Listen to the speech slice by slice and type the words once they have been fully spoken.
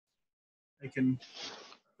I can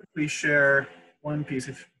quickly share one piece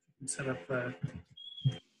if you can set up a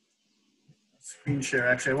screen share.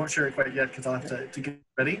 Actually, I won't share it quite yet because I'll have to get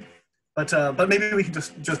ready. But maybe we can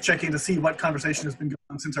just check in to see what conversation has been going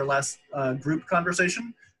on since our last group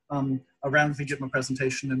conversation around the gitma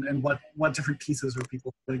presentation, and what different pieces are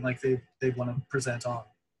people feeling like they want to present on.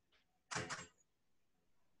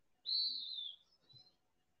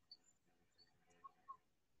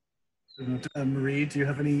 Marie, do you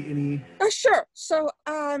have any? Sure. So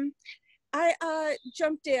I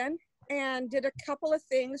jumped in and did a couple of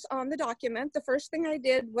things on the document. The first thing I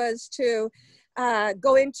did was to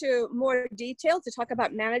go into more detail to talk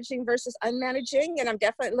about managing versus unmanaging, and I'm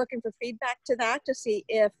definitely looking for feedback to that to see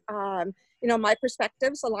if you know, my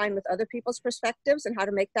perspectives align with other people's perspectives and how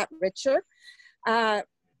to make that richer. The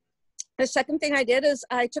second thing I did is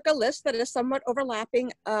I took a list that is somewhat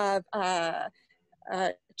overlapping of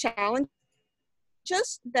challenges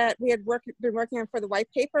that we had been working on for the white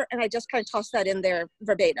paper, and I just kind of tossed that in there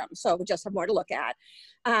verbatim, so we just have more to look at.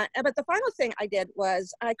 But the final thing I did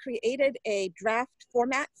was I created a draft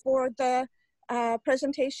format for the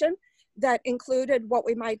presentation that included what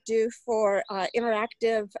we might do for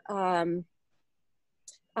interactive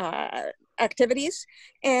activities,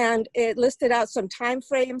 and it listed out some time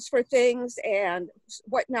frames for things and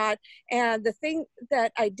whatnot. And the thing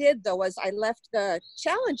that I did though was I left the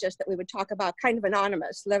challenges that we would talk about kind of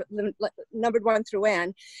anonymous, numbered 1 through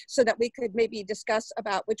N, so that we could maybe discuss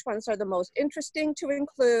about which ones are the most interesting to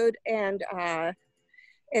include, and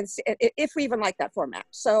if we even like that format.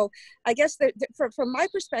 So I guess from my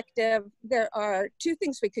perspective, there are 2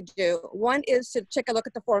 things we could do. One is to take a look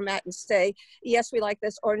at the format and say, yes, we like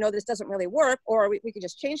this, or no, this doesn't really work, or we could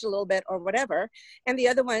just change it a little bit, or whatever. And the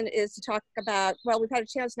other one is to talk about, well, we've had a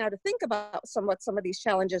chance now to think about what some of these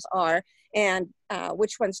challenges are, and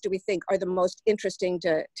which ones do we think are the most interesting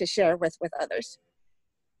to share with others.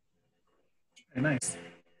 Very nice.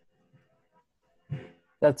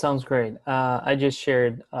 That sounds great. I just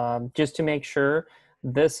shared, just to make sure,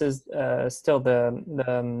 this is still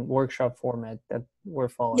the workshop format that we're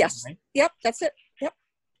following, yes. Right? Yep, that's it. Yep.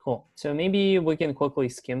 Cool. So maybe we can quickly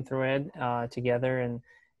skim through it together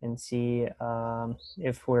and see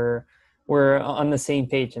if we're on the same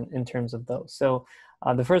page in terms of those. So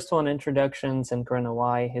the first one, introductions and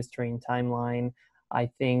CoronaWhy, history and timeline. I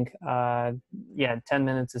think, yeah, 10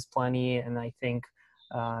 minutes is plenty, and I think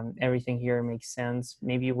everything here makes sense.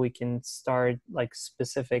 Maybe we can start like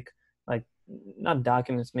specific, like not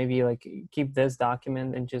documents, maybe like keep this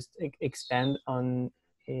document and just expand on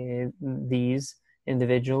these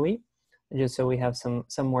individually, just so we have some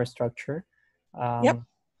more structure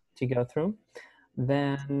to go through.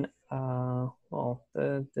 Then, well,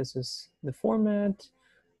 this is the format,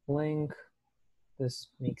 link, this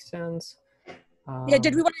makes sense. Yeah,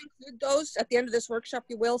 did we want to include those at the end of this workshop?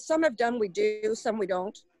 You will. Some have done, we do, some we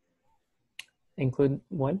don't. Include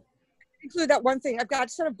what? Include that one thing. I've got a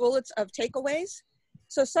set of bullets of takeaways.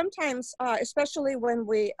 So sometimes, especially when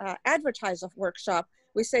we advertise a workshop,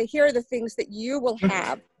 we say, here are the things that you will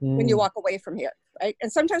have when you walk away from here, right?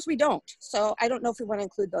 And sometimes we don't. So I don't know if we want to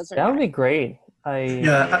include those or not. That would be great. Go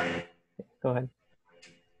ahead.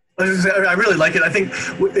 I really like it. I think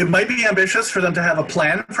it might be ambitious for them to have a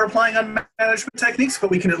plan for applying unmanagement techniques,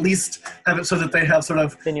 but we can at least have it so that they have sort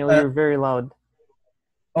of... Daniel, you're very loud.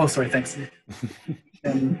 Oh, sorry, thanks.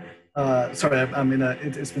 And, sorry,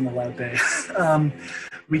 it's been a loud day.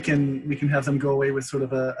 We can have them go away with sort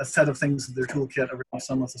of a set of things in their toolkit around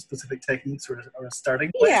some of the specific techniques or a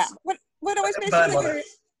starting place. Yeah, what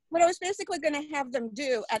I was basically going to have them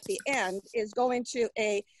do at the end is go into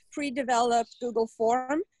a pre-developed Google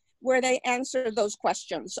form where they answer those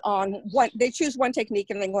questions on what they choose one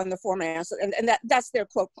technique and then go in the form and answer, and that's their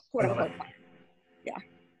quote unquote. Yeah.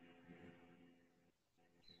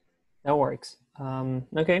 That works.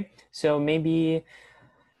 Okay, so maybe,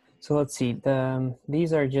 so let's see.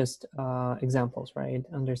 These are just examples, right?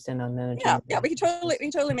 Understand unmanaging. Yeah, we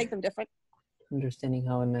can totally make them different. Understanding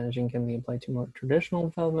how unmanaging can be applied to more traditional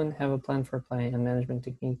development. Have a plan for applying unmanagement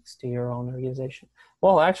techniques to your own organization.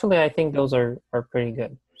 Well, actually, I think those are pretty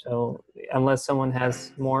good. So unless someone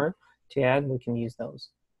has more to add, we can use those.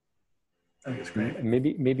 That's great.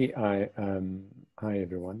 Maybe hi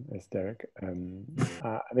everyone, it's Derek.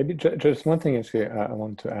 Maybe just one thing actually I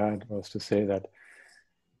want to add was to say that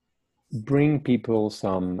bring people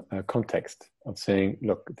some context of saying,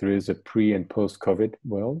 look, there is a pre and post-COVID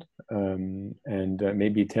world, and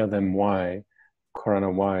maybe tell them why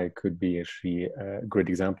CoronaWhy could be actually a great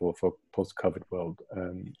example for post-COVID world,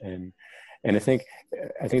 and And I think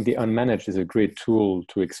the Unmanaged is a great tool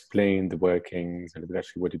to explain the workings and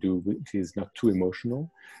actually what to do, which is not too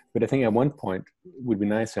emotional. But I think at one point it would be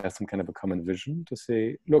nice to have some kind of a common vision to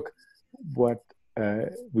say, look, what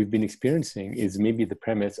we've been experiencing is maybe the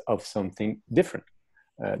premise of something different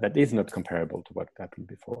that is not comparable to what happened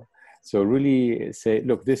before. So really say,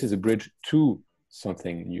 look, this is a bridge to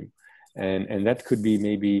something new. And that could be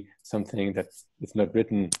maybe something that is not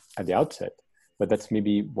written at the outset, but that's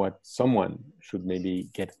maybe what someone should maybe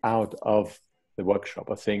get out of the workshop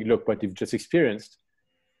of saying, look, what you've just experienced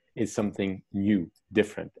is something new,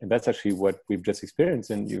 different. And that's actually what we've just experienced,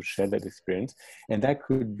 and you shared that experience. And that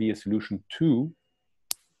could be a solution to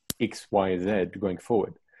X, Y, Z going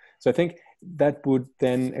forward. So I think that would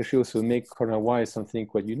then actually also make CoronaWhy something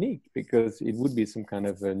quite unique, because it would be some kind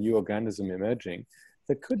of a new organism emerging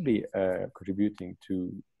that could be contributing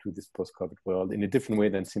to this post-COVID world in a different way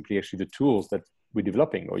than simply actually the tools that we're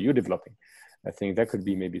developing or you're developing. I think that could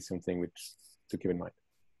be maybe something which to keep in mind.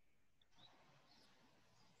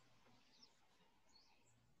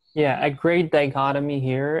 Yeah, a great dichotomy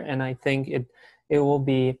here, and I think it will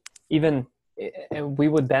be even we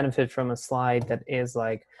would benefit from a slide that is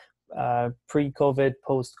like pre-COVID,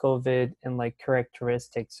 post-COVID, and like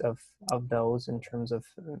characteristics of those in terms of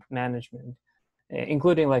management,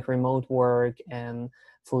 including like remote work and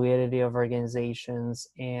fluidity of organizations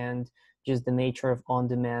and just the nature of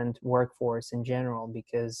on-demand workforce in general,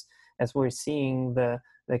 because as we're seeing, the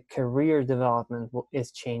career development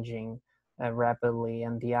is changing rapidly,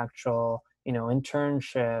 and the actual, you know,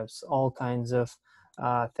 internships, all kinds of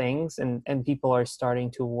things, and people are starting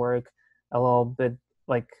to work a little bit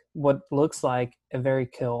like what looks like a very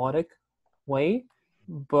chaotic way,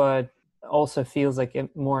 but also feels like a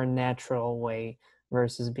more natural way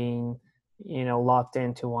versus being, you know, locked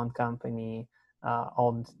into one company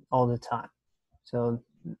all the time. So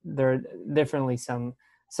there are definitely some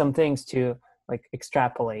things to like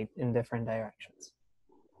extrapolate in different directions.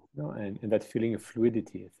 No, and that feeling of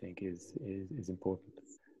fluidity, I think, is important.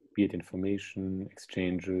 Be it information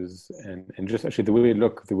exchanges and just actually the way we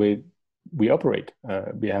look, the way we operate.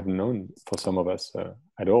 We haven't known for some of us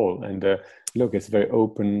at all. And look, it's very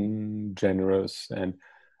open, generous, and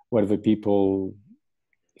whatever people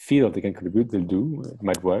feel they can contribute, they'll do. It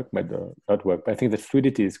might work, might not work. But I think that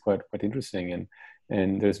fluidity is quite interesting,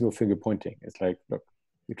 and there's no finger pointing. It's like, look,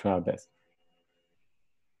 we try our best.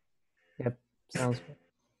 Yep, sounds good.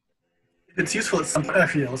 It's useful at some point.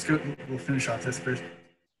 Actually, yeah, let's go. We'll finish off this first.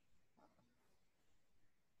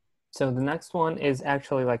 So the next one is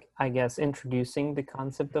actually like, I guess, introducing the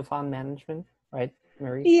concept of unmanagement, right,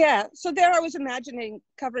 Marie? Yeah, so there I was imagining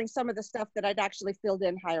covering some of the stuff that I'd actually filled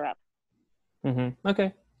in higher up. Mm-hmm.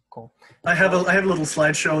 Okay, cool. I have a little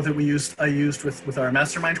slideshow that I used with our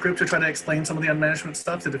Mastermind group to try to explain some of the unmanagement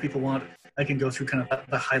stuff, that if people want, I can go through kind of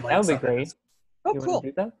the highlights. That would be great. Oh, you cool. Want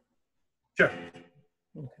to do that? Sure.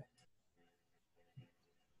 Okay.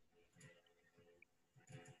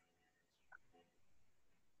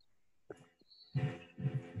 Okay,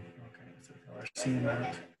 so if you are seeing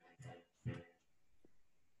that.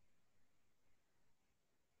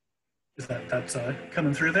 Is that's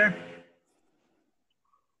coming through there?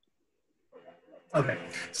 Okay,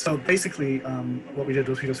 so basically what we did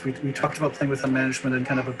was we talked about playing with unmanagement and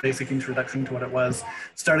kind of a basic introduction to what it was,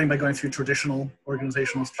 starting by going through traditional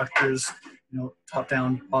organizational structures, you know,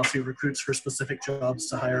 top-down bossy recruits for specific jobs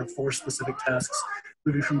to hire for specific tasks,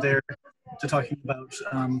 moving from there to talking about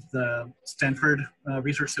the Stanford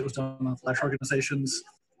research that was done on Flash organizations,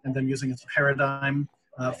 and then using as a paradigm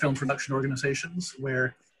film production organizations,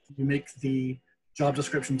 where you make the job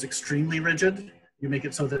descriptions extremely rigid. You make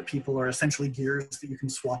it so that people are essentially gears that you can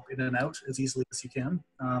swap in and out as easily as you can.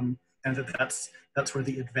 And that's where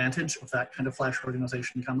the advantage of that kind of Flash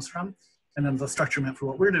organization comes from. And then the structure map for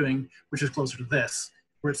what we're doing, which is closer to this,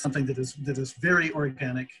 where it's something that is very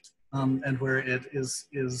organic, and where it is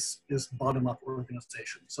bottom-up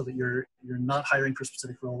organization, so that you're not hiring for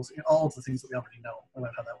specific roles, all of the things that we already know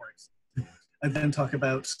about how that works. And then talk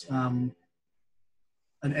about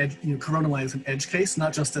an edge, you know, CoronaWhy is an edge case,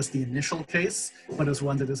 not just as the initial case, but as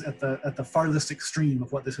one that is at the farthest extreme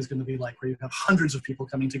of what this is going to be like, where you have hundreds of people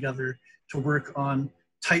coming together to work on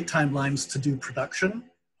tight timelines to do production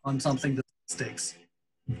on something that's stakes.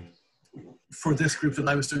 For this group that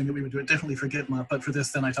I was doing it, we would do it differently for Gitma, but for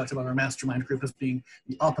this, then I talked about our Mastermind group as being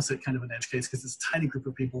the opposite kind of an edge case, because it's a tiny group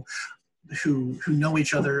of people who know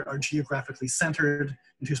each other, are geographically centered,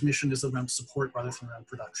 and whose mission is around support rather than around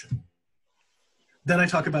production. Then I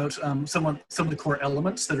talk about some of the core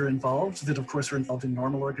elements that are involved, that of course are involved in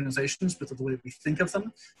normal organizations, but the way we think of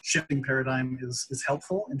them. Shifting paradigm is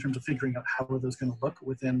helpful in terms of figuring out how are those going to look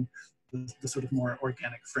within the sort of more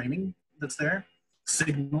organic framing that's there.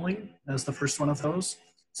 Signaling as the first one of those.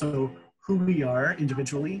 So who we are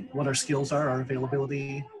individually, what our skills are, our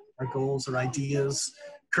availability, our goals, our ideas,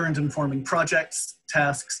 current informing projects,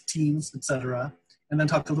 tasks, teams, etc. And then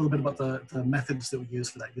talk a little bit about the methods that we use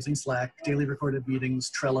for that, using Slack, daily recorded meetings,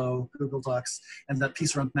 Trello, Google Docs, and that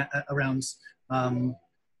piece around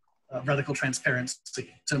radical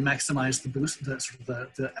transparency to maximize the boost,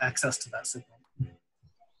 the access to that signal.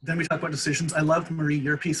 Then we talk about decisions. I loved, Marie,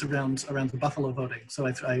 your piece around the Buffalo voting. So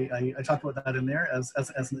I talk about that in there as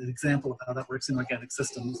an example of how that works in organic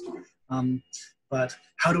systems. But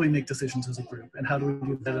how do we make decisions as a group? And how do we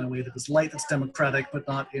do that in a way that is light, that's democratic, but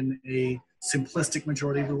not in a simplistic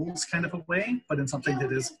majority rules kind of a way, but in something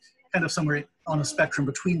that is kind of somewhere on a spectrum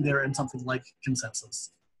between there and something like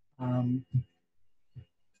consensus. And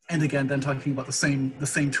again, then talking about the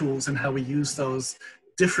same tools and how we use those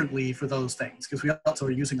differently for those things, because we also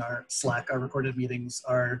are using our Slack, our recorded meetings,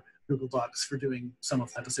 our Google Docs for doing some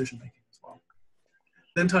of that decision making as well.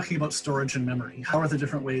 Then talking about storage and memory. How are the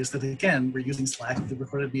different ways that, again, we're using Slack, the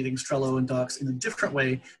recorded meetings, Trello, and Docs in a different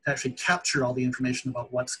way to actually capture all the information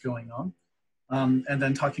about what's going on. And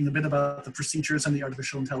then talking a bit about the procedures and the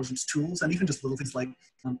artificial intelligence tools, and even just little things like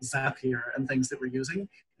Zapier and things that we're using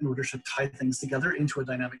in order to tie things together into a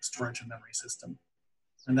dynamic storage and memory system.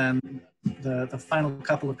 And then the final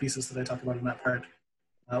couple of pieces that I talk about in that part,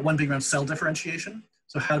 one being around cell differentiation.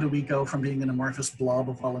 So how do we go from being an amorphous blob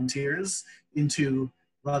of volunteers into,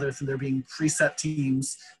 rather than there being preset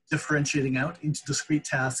teams, differentiating out into discrete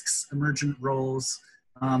tasks, emergent roles.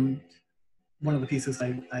 One of the pieces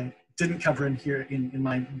I didn't cover in here in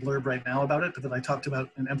my blurb right now about it, but that I talked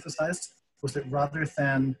about and emphasized, was that rather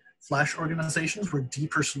than Flash organizations where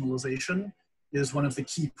depersonalization is one of the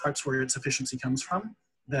key parts where its efficiency comes from,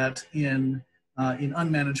 that in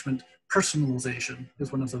Unmanagement, personalization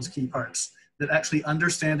is one of those key parts. That actually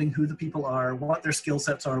understanding who the people are, what their skill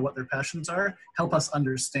sets are, what their passions are, help us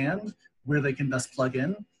understand where they can best plug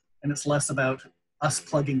in. And it's less about us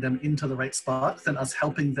plugging them into the right spot than us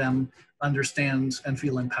helping them understand and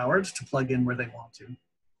feel empowered to plug in where they want to.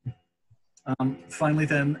 Finally,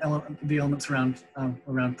 then the elements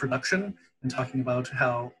around production and talking about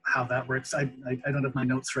how that works. I don't have my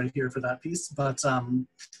notes right here for that piece, but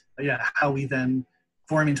yeah, how we then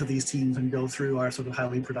form into these teams and go through our sort of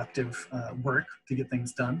highly productive work to get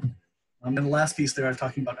things done. And the last piece there, I'm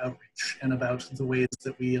talking about outreach and about the ways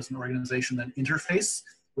that we as an organization then interface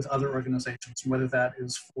with other organizations, whether that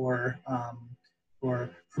is for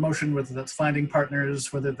promotion, whether that's finding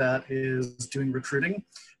partners, whether that is doing recruiting,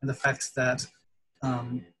 and the fact that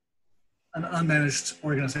an unmanaged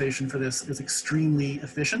organization for this is extremely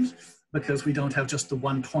efficient because we don't have just the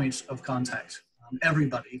one point of contact.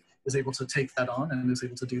 Everybody is able to take that on and is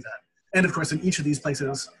able to do that. And of course, in each of these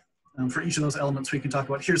places, for each of those elements, we can talk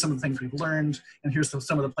about, here's some of the things we've learned, and here's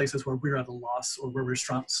some of the places where we're at a loss or where we're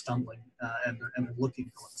stumbling and are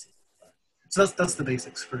looking for us. So that's the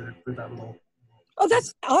basics for that little. Oh,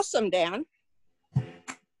 that's awesome, Dan.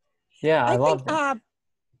 Yeah, I love think that.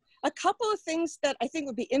 a couple of things that I think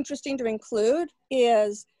would be interesting to include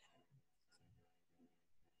is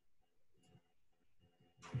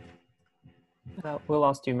We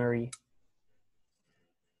lost you, Marie.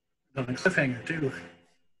 On a cliffhanger too.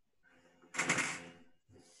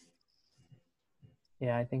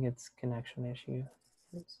 Yeah, I think it's connection issue.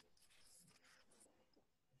 Oops.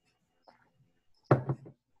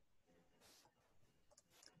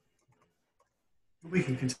 We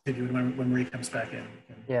can continue when Marie comes back in.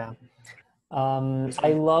 Yeah.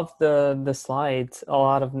 I love the slides, a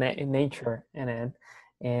lot of nature in it.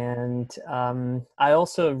 And I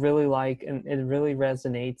also really like, and it really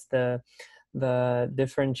resonates, the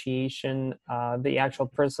differentiation, the actual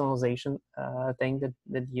personalization thing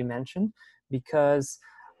that you mentioned, because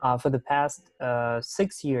for the past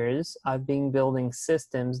 6 years, I've been building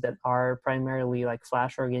systems that are primarily like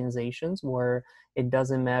Flash organizations where it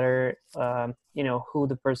doesn't matter, who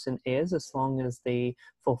the person is, as long as they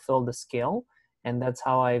fulfill the skill. And that's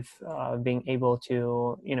how I've been able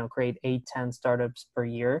to, create 8-10 startups per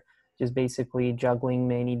year, just basically juggling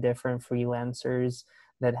many different freelancers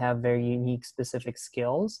that have very unique specific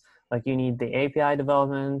skills. Like you need the API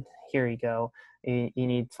development, here you go. You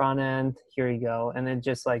need front end, here you go. And then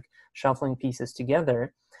just like shuffling pieces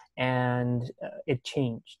together. And it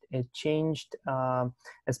changed. It changed,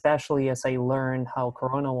 especially as I learned how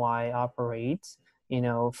CoronaWhy operates,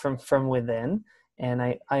 from within. And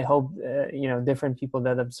I hope, different people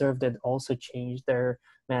that observed it also changed their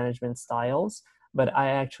management styles. But I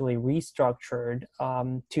actually restructured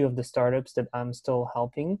 2 of the startups that I'm still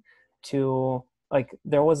helping to, like,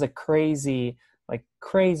 there was a crazy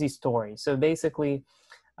story. So basically,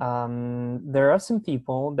 there are some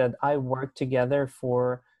people that I worked together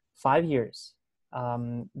for 5 years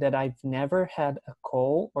that I've never had a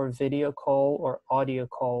call or video call or audio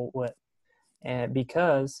call with. And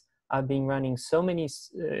because I've been running so many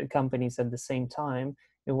companies at the same time,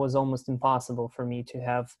 it was almost impossible for me to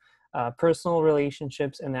have personal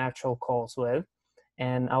relationships and actual calls with.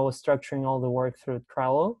 And I was structuring all the work through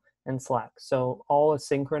Trello and Slack. So all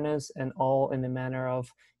asynchronous and all in the manner of,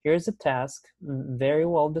 here's a task, very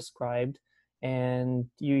well described, and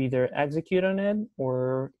you either execute on it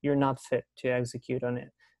or you're not fit to execute on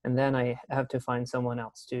it. And then I have to find someone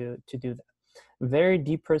else to do that. Very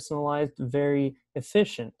depersonalized, very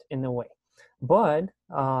efficient in a way. But,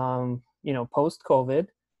 post-COVID,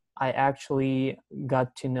 I actually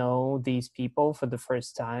got to know these people for the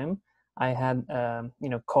first time. I had,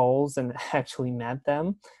 calls and actually met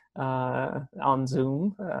them on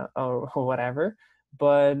Zoom or whatever.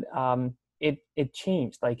 But it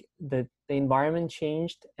changed. Like the environment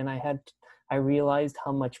changed, and I realized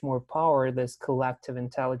how much more power this collective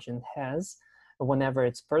intelligence has whenever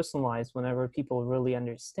it's personalized, whenever people really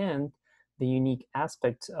understand the unique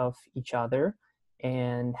aspects of each other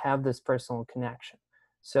and have this personal connection.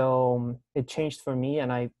 So it changed for me,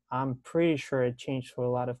 and I'm pretty sure it changed for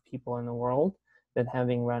a lot of people in the world that have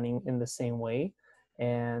been running in the same way.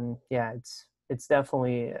 And yeah, it's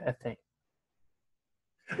definitely a thing.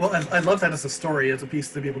 Well, I love that as a story, as a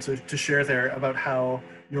piece to be able to share there about how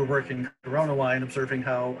your work in CoronaWhy and observing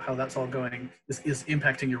how that's all going is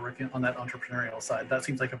impacting your work on that entrepreneurial side. That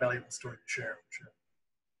seems like a valuable story to share. For sure.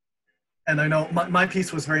 And I know my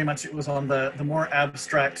piece was very much, it was on the more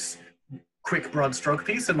abstract, quick, broad stroke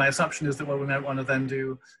piece. And my assumption is that what we might want to then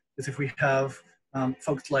do is, if we have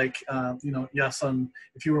folks like, Yasun,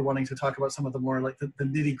 if you were wanting to talk about some of the more like the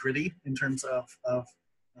nitty gritty in terms of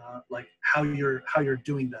like how you're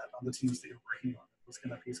doing that on the teams that you're working on, those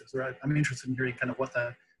kind of pieces. Or I'm interested in hearing kind of what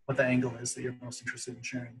the angle is that you're most interested in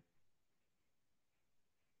sharing.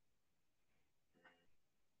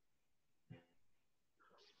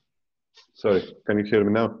 Sorry, can you hear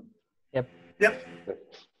me now? Yep. Yep.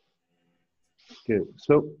 Okay,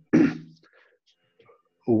 so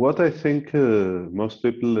what I think most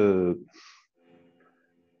people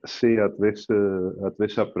see at this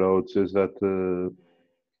approach is that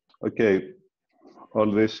okay,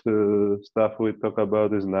 all this stuff we talk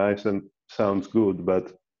about is nice and sounds good,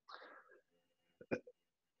 but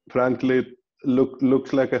frankly, it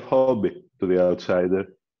looks like a hobby to the outsider.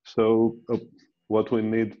 So what we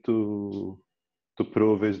need to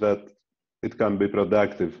prove is that it can be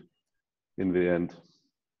productive in the end.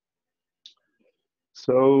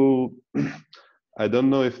 So I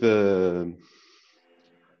don't know if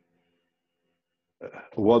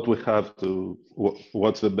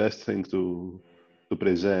what's the best thing to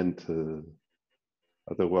present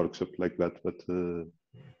at a workshop like that, but the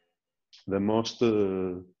most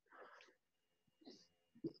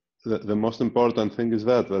important thing is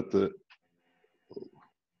that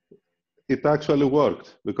it actually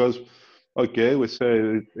worked, because okay, we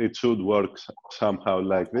say it should work somehow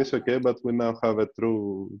like this, okay, but we now have a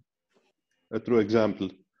true example.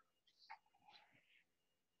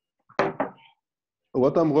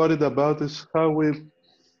 What I'm worried about is how we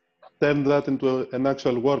turn that into an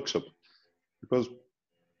actual workshop, because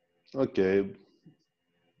okay,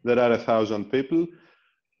 there are 1,000 people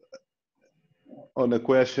on a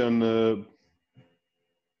question,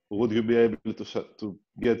 would you be able to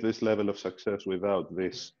get this level of success without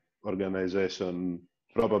this organization?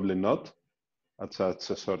 Probably not at such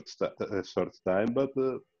a short time, but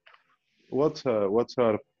what's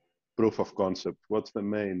our proof of concept? What's the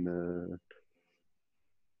main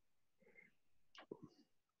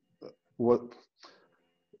what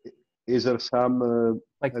is there some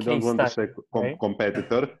like I don't want to say right?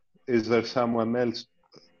 competitor. Is there someone else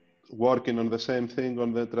working on the same thing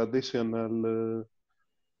on the traditional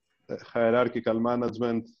hierarchical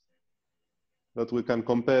management that we can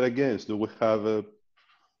compare against? Do we have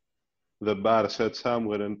the bar set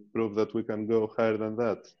somewhere and prove that we can go higher than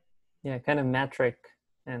that? Yeah, kind of metric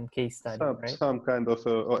and case study, right? Some kind of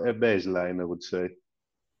a baseline, I would say.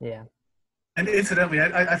 Yeah. And incidentally,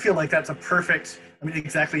 I feel like that's a perfect,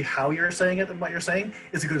 exactly how you're saying it and what you're saying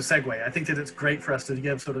is a good segue. I think that it's great for us to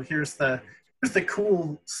give sort of, here's the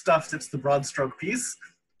cool stuff that's the broad stroke piece,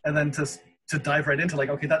 and then to dive right into like,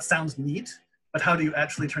 okay, that sounds neat, but how do you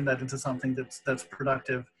actually turn that into something that's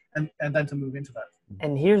productive and then to move into that.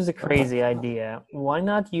 And here's a crazy idea. Why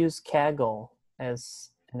not use Kaggle as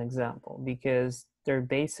an example? Because they're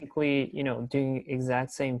basically, doing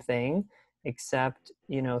exact same thing, except,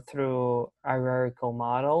 through hierarchical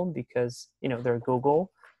model, because, they're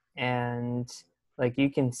Google, and like you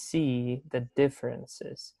can see the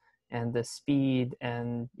differences and the speed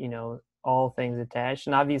and, all things attached.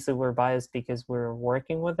 And obviously we're biased because we're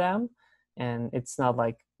working with them, and it's not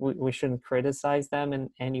like we shouldn't criticize them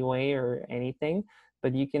in any way or anything,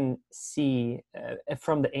 but you can see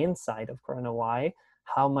from the inside of CoronaWhy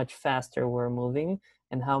how much faster we're moving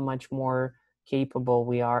and how much more capable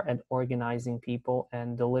we are at organizing people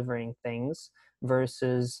and delivering things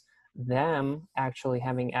versus them actually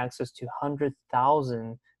having access to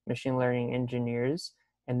 100,000 machine learning engineers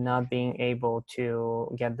and not being able to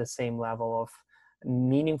get the same level of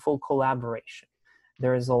meaningful collaboration.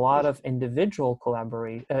 There is a lot of individual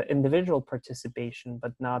participation,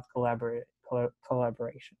 but not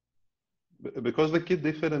collaboration. Because the key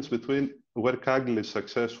difference between where Kaggle is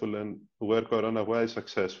successful and where CoronaWhy is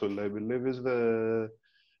successful, I believe, is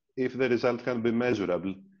if the result can be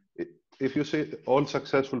measurable. If you see all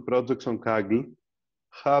successful projects on Kaggle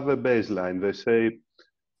have a baseline. They say,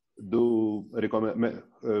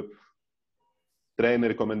 train a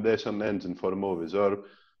recommendation engine for movies, or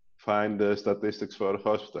find the statistics for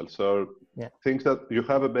hospitals, or things that you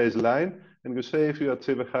have a baseline, and you say if you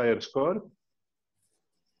achieve a higher score,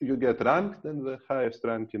 you get ranked, and the highest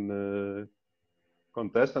ranking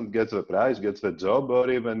contestant gets the prize, gets the job,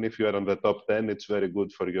 or even if you are on the top 10, it's very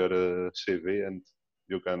good for your CV, and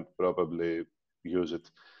you can probably use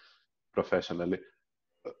it professionally.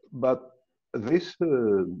 But this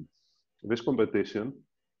competition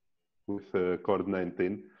with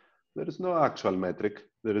COVID-19, there is no actual metric.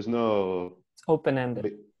 There is no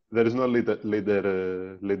open-ended. There is no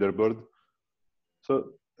leaderboard.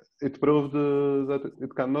 So it proved that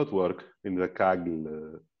it cannot work in the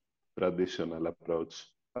Kaggle traditional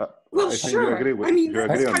approach. Well, I think sure. you agree with, I mean, you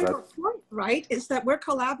that's agree on kind that. of a point, right? Is that we're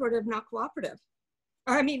collaborative, not cooperative.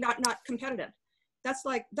 I mean, not competitive. That's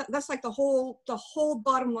like the whole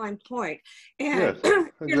bottom line point. And Yes,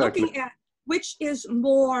 you're looking at which is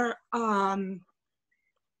more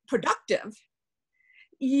productive.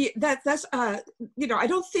 That's I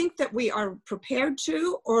don't think that we are prepared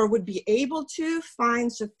to or would be able to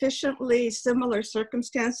find sufficiently similar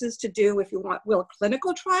circumstances to do, if you will,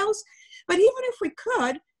 clinical trials. But even if we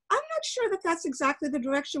could, I'm not sure that that's exactly the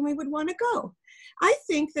direction we would want to go. I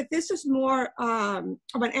think that this is more of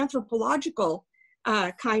an anthropological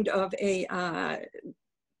kind of a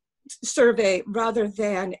survey rather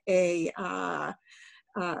than a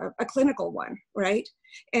clinical one, right?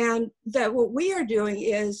 And that what we are doing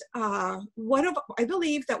is I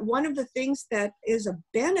believe that one of the things that is a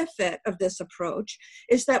benefit of this approach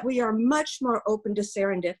is that we are much more open to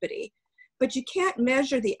serendipity, but you can't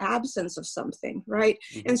measure the absence of something, right?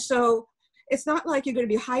 Mm-hmm. And so it's not like you're going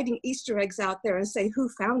to be hiding Easter eggs out there and say who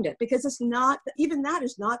found it, because it's not, even that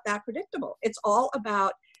is not that predictable. It's all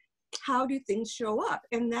about how do things show up,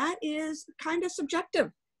 and that is kind of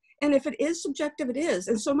subjective. And if it is subjective, it is.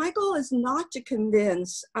 And so my goal is not to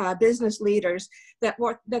convince business leaders that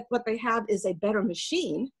what they have is a better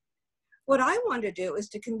machine. What I want to do is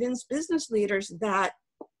to convince business leaders that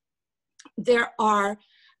there are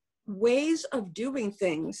ways of doing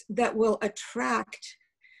things that will attract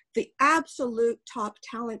the absolute top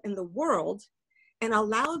talent in the world and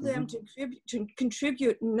allow them to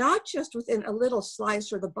contribute not just within a little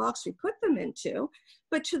slice or the box we put them into,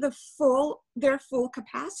 but to their full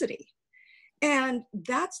capacity. And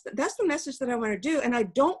that's the message that I want to do. And I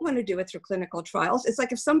don't want to do it through clinical trials. It's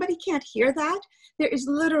like if somebody can't hear that, there is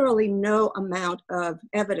literally no amount of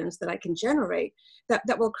evidence that I can generate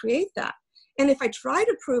that will create that. And if I try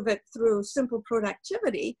to prove it through simple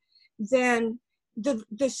productivity, then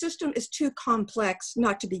the system is too complex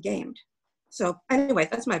not to be gamed. So anyway,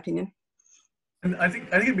 that's my opinion. And I think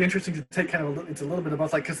it'd be interesting to take kind of it's a little bit of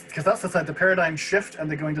both, like because that's the side, the paradigm shift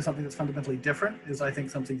and the going to something that's fundamentally different is, I think,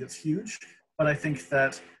 something that's huge. But I think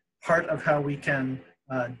that part of how we can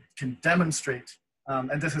demonstrate,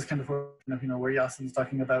 and this is kind of where Yasin's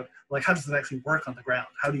talking about, like, how does it actually work on the ground?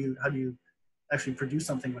 How do you actually produce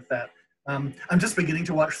something with that? I'm just beginning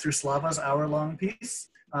to watch through Slava's hour-long piece,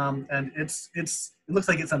 and it looks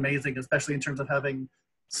like it's amazing, especially in terms of having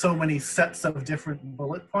so many sets of different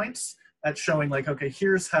bullet points at showing, like, okay,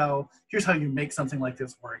 here's how you make something like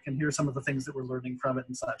this work, and here's some of the things that we're learning from it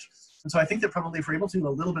and such. And so I think that probably if we're able to do a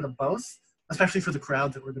little bit of both, especially for the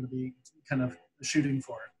crowd that we're going to be kind of shooting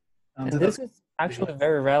for. And this is actually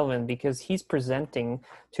very relevant because he's presenting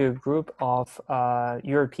to a group of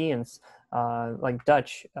Europeans like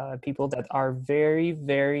Dutch people that are very,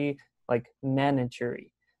 very like managerial.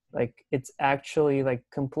 Like it's actually like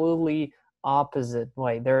completely opposite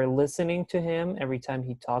way. They're listening to him every time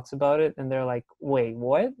he talks about it, and they're like, wait,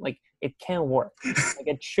 what? Like it can't work. Like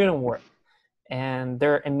it shouldn't work. And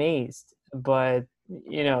they're amazed. But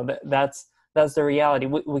you know, that's the reality.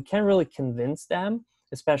 We can't really convince them,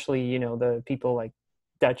 especially, you know, the people like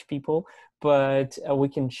Dutch people, but we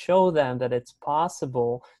can show them that it's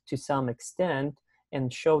possible to some extent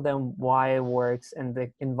and show them why it works and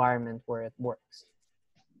the environment where it works.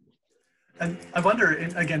 And I wonder,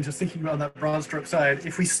 again, just thinking about that broad stroke side,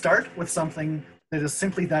 if we start with something that is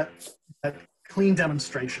simply that clean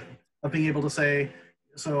demonstration of being able to say,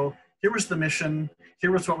 so here was the mission,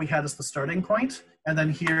 here was what we had as the starting point, and then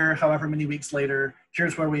here, however many weeks later,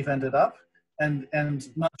 here's where we've ended up, and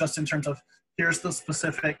not just in terms of here's the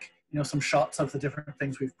specific, you know, some shots of the different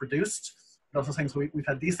things we've produced, but also saying, so we've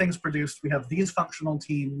had these things produced, we have these functional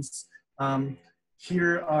teams,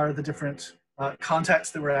 here are the different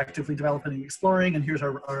contexts that we're actively developing and exploring, and here's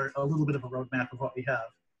our a little bit of a roadmap of what we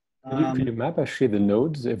have. Can you map actually the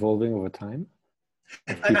nodes evolving over time?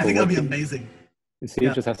 I think that'd be amazing. You see,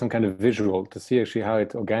 just have some kind of visual to see actually how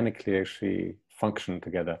it organically actually function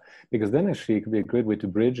together. Because then actually it could be a great way to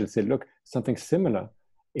bridge and say, look, something similar,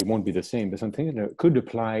 it won't be the same, but something that could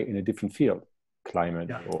apply in a different field,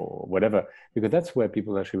 climate or whatever. Because that's where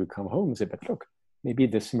people actually would come home and say, but look, maybe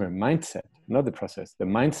the similar mindset, not the process, the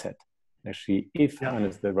mindset, actually, if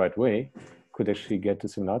harnessed the right way, could actually get to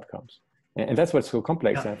similar outcomes. And that's what's so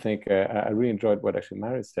complex. I think I really enjoyed what actually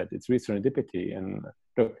Maris said. It's really serendipity, and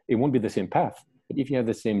look, it won't be the same path. But if you have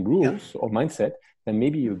the same rules or mindset, then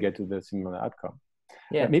maybe you get to the similar outcome.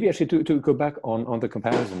 Maybe actually to go back on the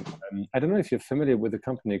comparison, I don't know if you're familiar with a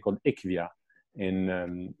company called IQVIA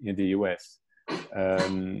in the US.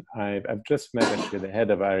 I've just met actually the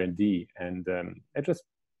head of R&D, and I just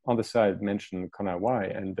on the side mentioned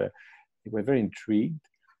CoronaWhy, and they were very intrigued,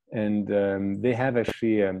 and they have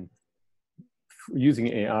actually using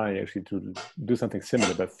AI actually to do something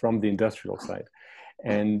similar, but from the industrial side.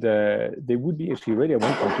 And they would be actually ready at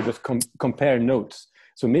one point to just compare notes.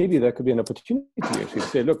 So maybe there could be an opportunity actually to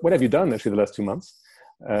say, look, what have you done actually the last 2 months?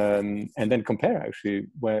 And then compare actually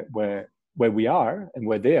where we are and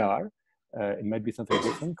where they are. It might be something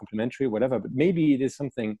different, complementary, whatever, but maybe it is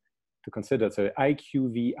something to consider. So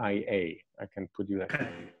IQVIA, I can put you that on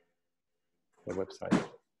the website.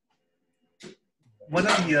 One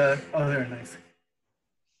of the, oh, there, nice.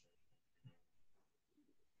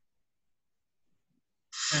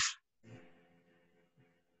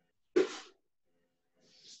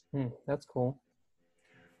 That's cool.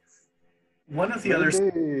 One of the others,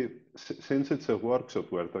 since it's a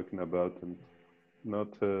workshop we're talking about, and not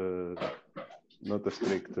a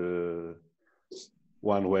strict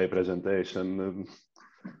one-way presentation.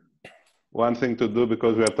 One thing to do,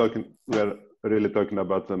 because we are really talking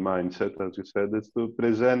about the mindset, as you said, is to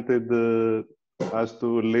present it as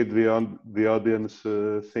to lead the audience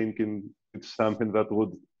thinking it's something that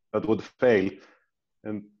would fail.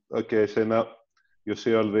 And okay, so now you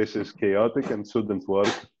see all this is chaotic and shouldn't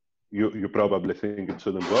work. You probably think it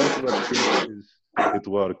shouldn't work, but it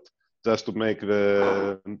worked. Just to make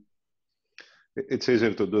it's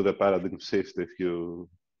easier to do the paradigm shift if you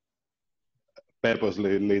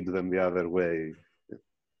purposely lead them the other way.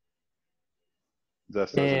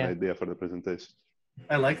 Just as an idea for the presentation.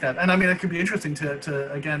 I like that. And I mean, it could be interesting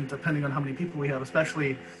to again, depending on how many people we have,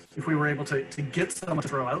 especially if we were able to get someone to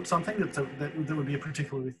throw out something that would be a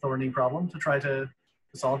particularly thorny problem to try to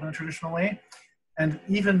solve in a traditional way. And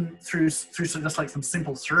even through just like some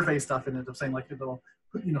simple survey stuff in it of saying like,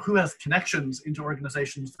 you know, who has connections into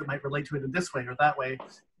organizations that might relate to it in this way or that way,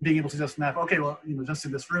 being able to just map, okay, well, you know, just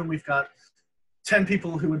in this room, we've got 10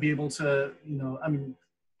 people who would be able to, you know, I mean,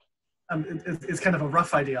 it's kind of a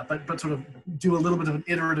rough idea, but sort of do a little bit of an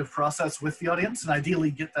iterative process with the audience and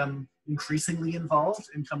ideally get them increasingly involved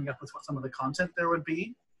in coming up with what some of the content there would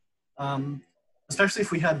be. Especially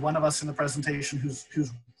if we had one of us in the presentation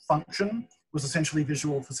whose function was essentially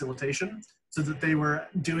visual facilitation, so that they were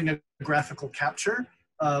doing a graphical capture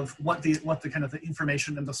of what the kind of the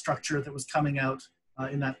information and the structure that was coming out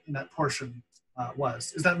in that portion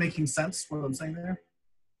was. Is that making sense, what I'm saying there?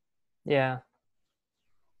 Yeah.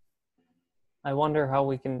 I wonder how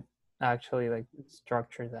we can actually like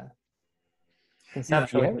structure that.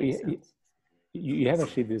 Conceptually, you have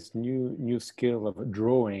actually this new skill of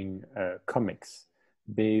drawing comics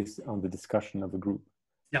based on the discussion of a group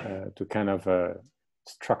to kind of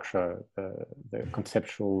structure, the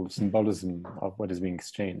conceptual symbolism of what is being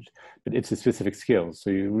exchanged. But it's a specific skill, so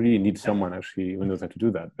you really need someone actually who knows how to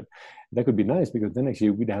do that. But that could be nice, because then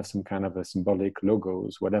actually we'd have some kind of a symbolic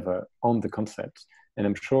logos, whatever, on the concepts, and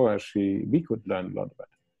I'm sure actually we could learn a lot about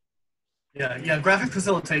it. Yeah. Graphic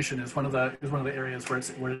facilitation is one of the areas where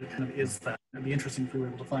it kind of is that. It'd be interesting if we were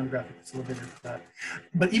able to find a graphic facilitator for that.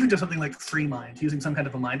 But even just something like FreeMind, using some kind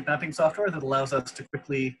of a mind mapping software that allows us to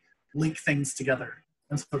quickly link things together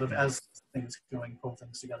and sort of as things going, pull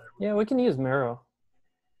things together. Yeah, we can use Miro.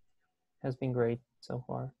 Has been great so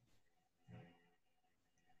far.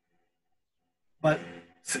 But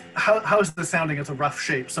how is this sounding as a rough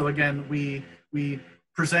shape? So again, we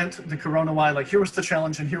present the CoronaWhy, like here was the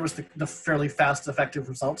challenge and here was the fairly fast, effective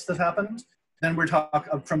results that happened. Then we're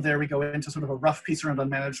from there, we go into sort of a rough piece around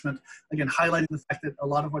unmanagement, again, highlighting the fact that a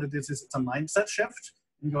lot of what it is it's a mindset shift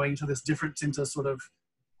and going to this difference into sort of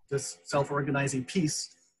this self-organizing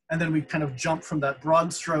piece. And then we kind of jump from that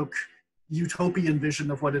broad stroke utopian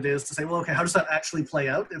vision of what it is to say, well, okay, how does that actually play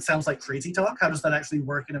out? It sounds like crazy talk. How does that actually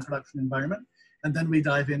work in a production environment? And then we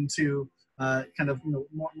dive into kind of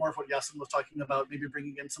more of what Yasin was talking about, maybe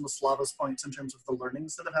bringing in some of Slava's points in terms of the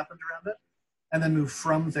learnings that have happened around it, and then move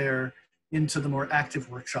from there into the more active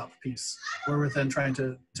workshop piece, where we're then trying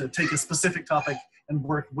to take a specific topic and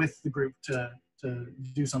work with the group to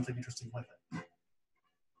do something interesting with it.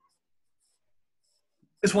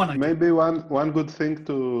 It's one idea. Maybe one good thing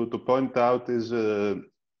to point out is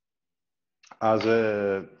as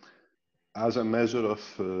a measure of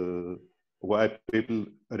why people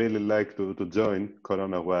really like to join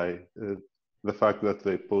CoronaWhy, the fact that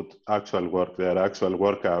they put actual work, their actual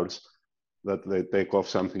work hours, that they take off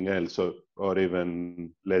something else, or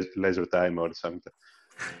even leisure time or something,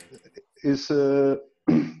 is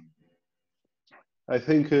I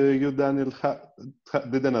think you, Daniel,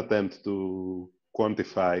 did an attempt to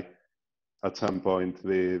quantify at some point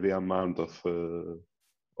the amount of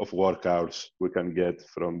work hours we can get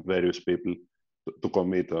from various people to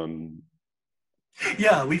commit on.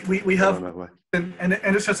 Yeah, we have, and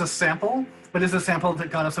it's just a sample, but it's a sample that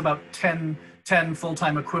got us about 10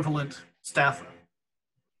 full-time equivalent staff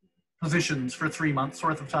positions for 3 months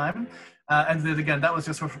worth of time. And then again, that was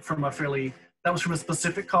just from a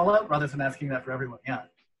specific call out rather than asking that for everyone. Yeah.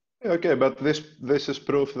 Okay, but this is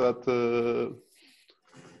proof that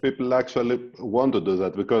people actually want to do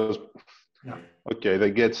that, because okay,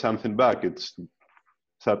 they get something back. It's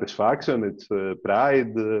satisfaction, it's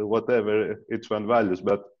pride, whatever each one values,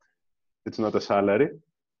 but it's not a salary.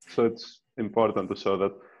 So it's important to show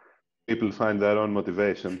that people find their own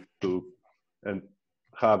motivation and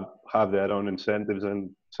have their own incentives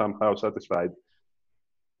and somehow satisfied.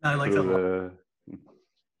 I like that a lot.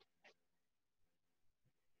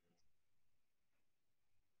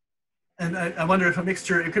 And I wonder if a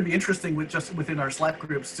mixture, it could be interesting within our Slack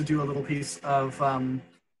groups to do a little piece of,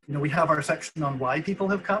 we have our section on why people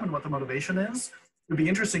have come and what the motivation is. It would be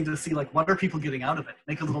interesting to see, like, what are people getting out of it?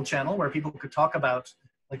 Make a little channel where people could talk about,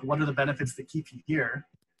 like, what are the benefits that keep you here?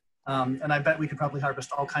 And I bet we could probably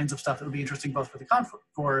harvest all kinds of stuff that would be interesting both for the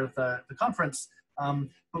conference,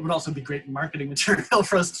 but would also be great marketing material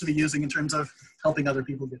for us to be using in terms of helping other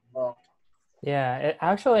people get involved. Yeah,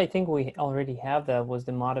 actually, I think we already have that, was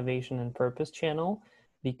the motivation and purpose channel,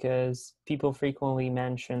 because people frequently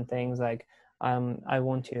mention things like, I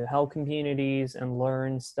want to help communities and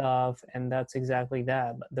learn stuff, and that's exactly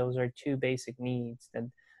that. Those are two basic needs that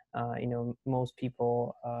most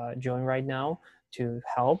people join right now, to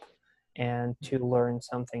help and to learn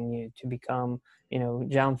something new, to become,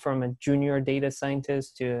 jump from a junior data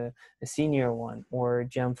scientist to a senior one, or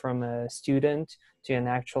jump from a student to an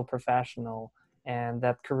actual professional. And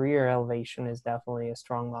that career elevation is definitely a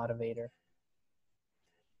strong motivator.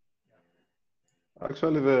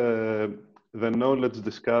 Actually, the knowledge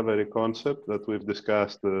discovery concept that we've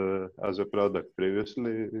discussed as a product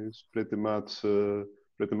previously is pretty much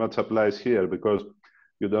applies here, because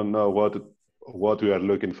you don't know what you are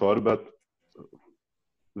looking for, but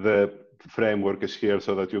the framework is here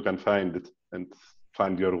so that you can find it and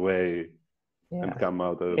find your way and come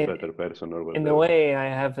out a better person or whatever. In a way, I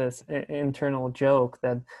have this internal joke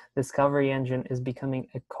that Discovery Engine is becoming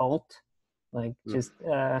a cult, like just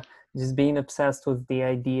being obsessed with the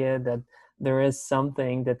idea that there is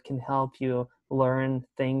something that can help you learn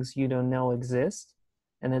things you don't know exist.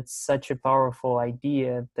 And it's such a powerful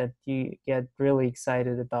idea that you get really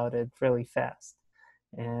excited about it really fast.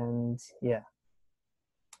 And yeah.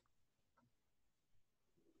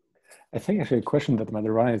 I think actually a question that might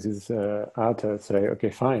arise is to say, okay,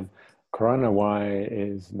 fine, CoronaWhy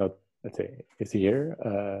is not let's say, is here.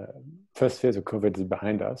 First phase of COVID is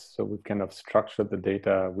behind us. So we've kind of structured the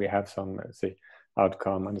data. We have some, let's say,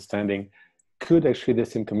 outcome understanding. Could actually the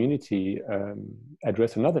same community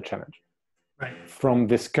address another challenge from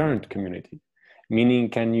this current community? Meaning,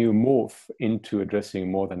 can you morph into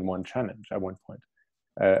addressing more than one challenge at one point?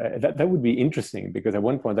 That would be interesting, because at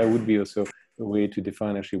one point that would be also a way to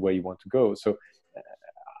define actually where you want to go. So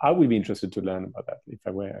I would be interested to learn about that if I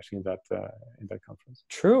were actually in that conference.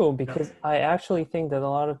 True, because I actually think that a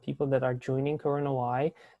lot of people that are joining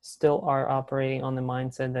CoronaWhy still are operating on the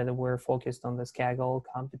mindset that we're focused on this Kaggle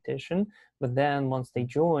competition. But then once they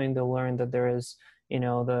join, they'll learn that there is,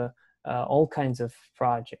 the all kinds of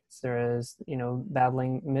projects. There is,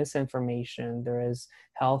 battling misinformation. There is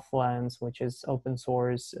Health Lens, which is open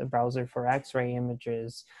source browser for X-ray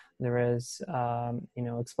images. There is,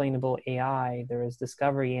 explainable AI. There is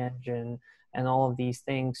Discovery Engine, and all of these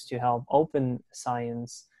things to help open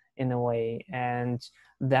science in a way. And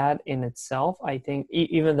that in itself, I think,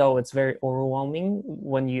 even though it's very overwhelming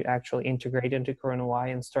when you actually integrate into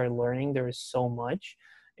CoronaWhy and start learning, there is so much.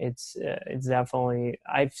 It's definitely,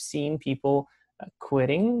 I've seen people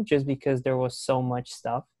quitting just because there was so much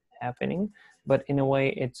stuff happening, but in a way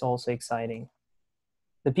it's also exciting.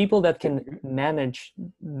 The people that can manage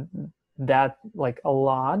that like a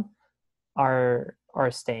lot are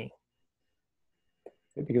staying.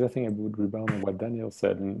 Because I think I would rebound on what Daniel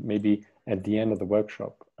said, and maybe at the end of the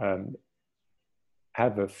workshop,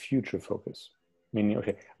 have a future focus. Meaning,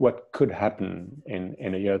 okay, what could happen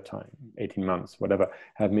in a year time, 18 months, whatever,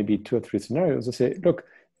 have maybe 2 or 3 scenarios to say, look,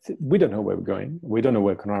 we don't know where we're going. We don't know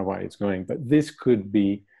where CoronaWhy is going, but this could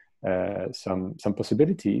be some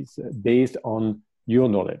possibilities based on your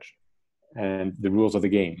knowledge and the rules of the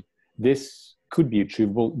game. This could be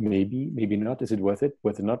achievable, maybe not. Is it worth it?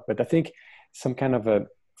 Worth it not? But I think some kind of a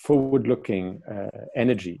forward-looking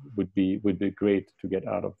energy would be great to get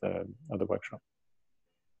out of the workshop.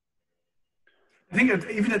 I think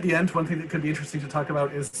even at the end, one thing that could be interesting to talk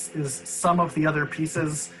about is some of the other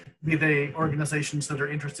pieces, be they organizations that are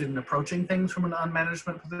interested in approaching things from an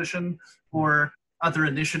unmanagement position, or other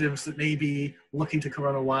initiatives that may be looking to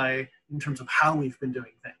CoronaWhy in terms of how we've been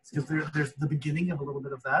doing things. Because there's the beginning of a little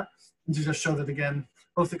bit of that. And to just show that, again,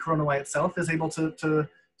 both the CoronaWhy itself is able to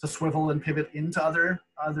swivel and pivot into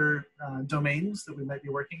other domains that we might be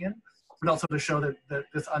working in, but also to show that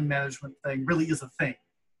this unmanagement thing really is a thing.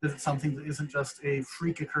 That it's something that isn't just a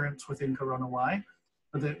freak occurrence within CoronaWhy,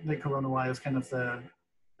 but that CoronaWhy is kind of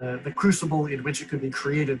the crucible in which it could be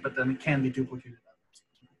created, but then it can be duplicated.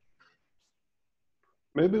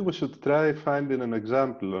 Maybe we should try finding an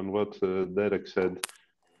example on what Derek said.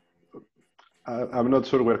 I'm not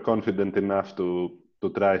sure we're confident enough to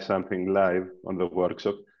try something live on the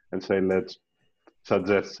workshop and say, let's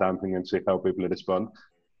suggest something and see how people respond.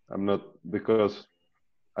 I'm not, because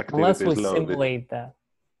unless we simulate that.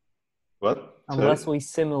 What? Unless we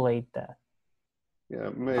simulate that. Yeah,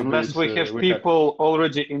 maybe unless we have people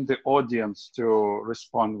already in the audience to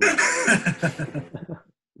respond with.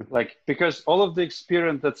 Like, because all of the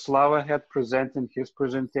experience that Slava had presenting his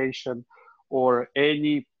presentation, or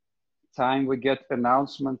any time we get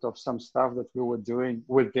announcement of some stuff that we were doing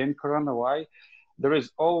within CoronaWhy, there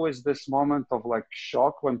is always this moment of like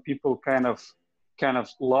shock when people kind of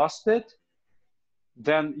lost it.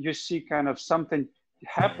 Then you see kind of something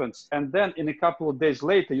happens, and then in a couple of days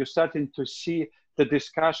later, you're starting to see the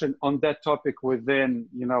discussion on that topic within,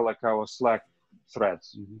 like our Slack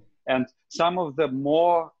threads. Mm-hmm. And some of the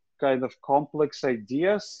more kind of complex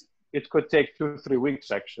ideas, it could take 2-3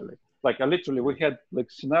 weeks actually. Like literally, we had like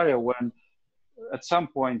scenario when at some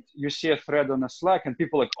point you see a thread on a Slack and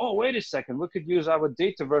people are like, oh, wait a second, we could use our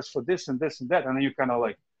Dataverse for this and this and that. And then you kind of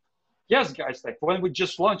like, yes, guys, like when we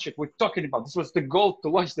just launched it, we're talking about, this was the goal to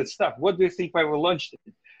launch that stuff. What do you think why we launched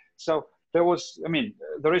it? So there was,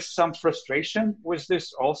 there is some frustration with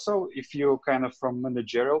this also, if you kind of from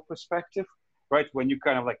managerial perspective, right? When you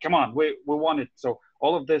kind of like, come on, we want it. So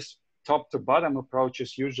all of this top to bottom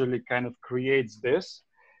approaches usually kind of creates this,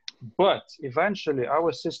 but eventually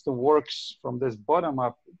our system works from this bottom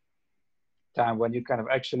up time when you kind of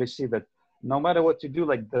actually see that no matter what you do,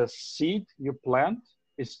 like the seed you plant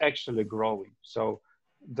is actually growing. So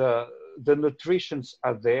the nutritions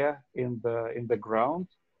are there in the ground.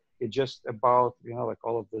 It's just about, like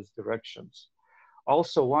all of these directions.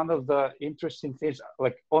 Also, one of the interesting things,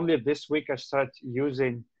 like only this week I started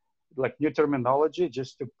using like new terminology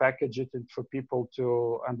just to package it and for people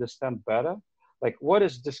to understand better. Like what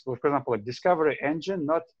is this, for example, like Discovery Engine,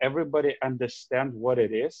 not everybody understand what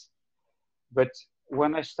it is. But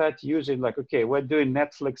when I start using like, okay, we're doing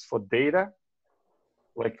Netflix for data,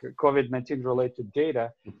 like COVID-19 related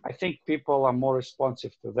data, I think people are more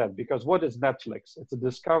responsive to that, because what is Netflix? It's a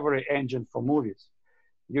discovery engine for movies.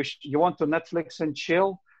 You want to Netflix and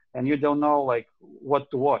chill, and you don't know like what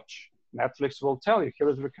to watch. Netflix will tell you, here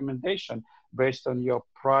is recommendation based on your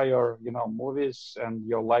prior, movies and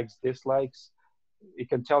your likes, dislikes. It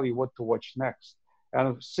can tell you what to watch next.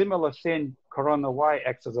 And a similar thing, CoronaWhy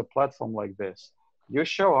acts as a platform like this. You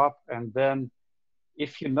show up, and then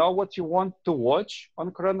if you know what you want to watch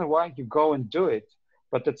on CoronaWhy, you go and do it.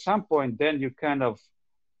 But at some point, then you kind of,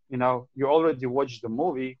 you already watched the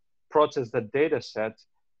movie, process the data set.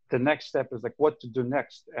 The next step is like what to do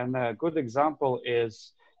next. And a good example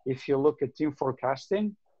is if you look at team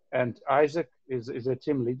forecasting, and Isaac is a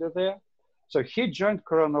team leader there. So he joined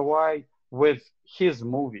CoronaWhy with his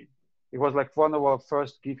movie. It was like one of our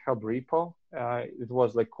first GitHub repo. It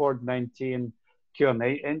was like Cord19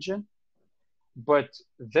 Q&A engine. But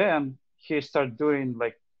then he started doing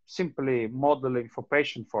like simply modeling for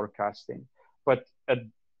patient forecasting. But at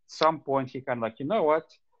some point he kind of like, you know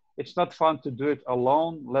what? It's not fun to do it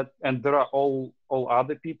alone. And there are all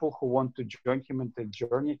other people who want to join him in the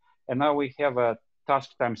journey. And now we have a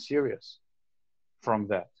task time series from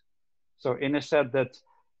that. So in a sense that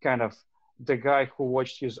kind of the guy who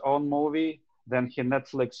watched his own movie, then he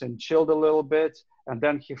Netflix and chilled a little bit, and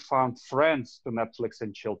then he found friends to Netflix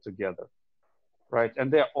and chill together, right?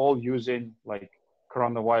 And they're all using like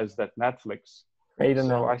CoronaWhy as that Netflix.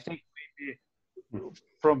 So I think maybe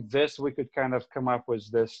from this we could kind of come up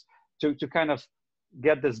with this to kind of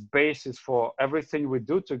get this basis for everything we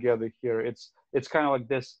do together here. It's kind of like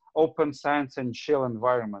this open science and chill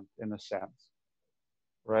environment in a sense,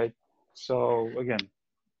 right? So again,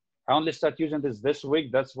 I only start using this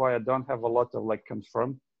week. That's why I don't have a lot of like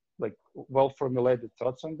confirmed, like well-formulated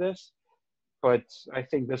thoughts on this. But I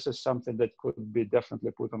think this is something that could be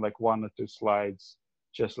definitely put on like 1 or 2 slides,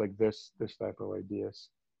 just like this type of ideas.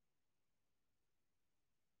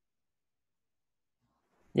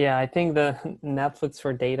 Yeah, I think the Netflix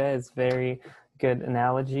for data is very good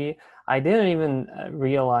analogy. I didn't even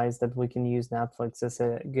realize that we can use Netflix as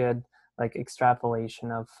a good like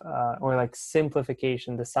extrapolation of or like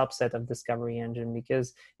simplification, the subset of discovery engine,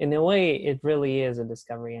 because in a way it really is a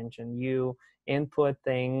discovery engine. You input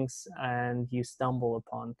things and you stumble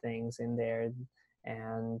upon things in there,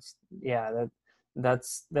 and yeah,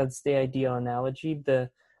 that's the ideal analogy. The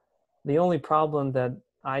only problem that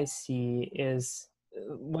I see is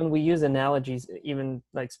when we use analogies, even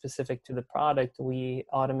like specific to the product, we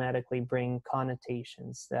automatically bring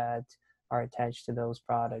connotations that are attached to those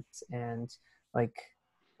products. And like,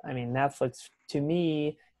 I mean, Netflix to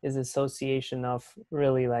me is association of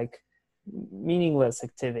really like meaningless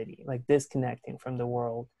activity, like disconnecting from the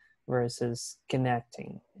world versus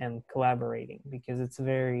connecting and collaborating, because it's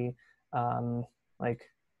very like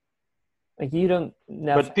you don't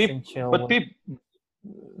Netflix and chill.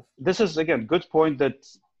 This is again good point that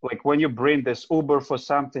like when you bring this Uber for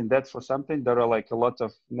something, that for something, there are like a lot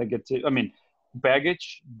of negative,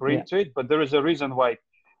 baggage bring to it, but there is a reason why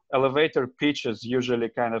elevator pitches usually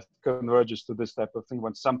kind of converges to this type of thing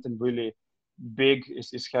when something really big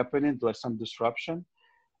is happening, like some disruption.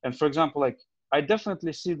 And for example, like I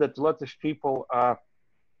definitely see that a lot of people are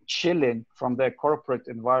chilling from their corporate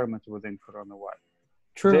environment within CoronaWhy.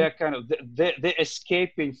 True. They're kind of they're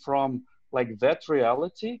escaping from like that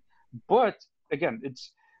reality. But again,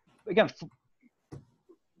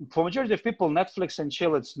 for majority of people, Netflix and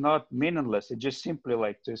chill, it's not meaningless. It's just simply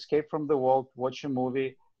like to escape from the world, watch a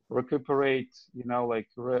movie, recuperate, like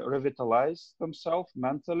revitalize themselves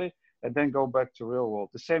mentally, and then go back to real world.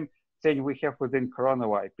 The same thing we have within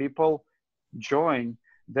CoronaWhy. People join,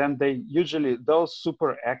 then they usually, those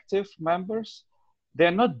super active members, they're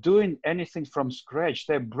not doing anything from scratch.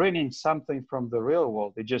 They're bringing something from the real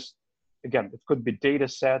world. They just, again, it could be data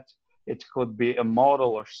set, it could be a model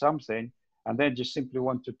or something, and then just simply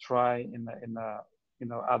want to try in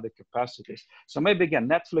other capacities. So maybe again,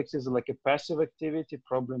 Netflix is like a passive activity,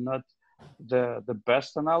 probably not the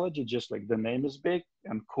best analogy, just like the name is big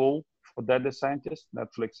and cool for data scientists.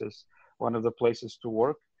 Netflix is one of the places to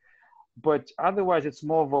work. But otherwise, it's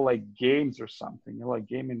more of a like games or something, like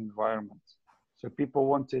gaming environment. So people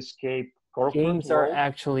want to escape corporate games world. are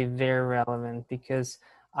actually very relevant, because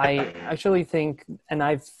I actually think, and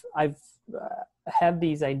I've had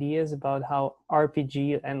these ideas about how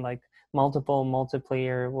RPG and like multiple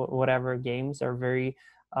multiplayer whatever games are very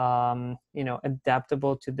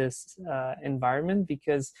adaptable to this environment,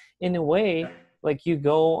 because in a way, like you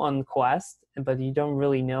go on quest, but you don't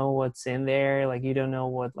really know what's in there. Like you don't know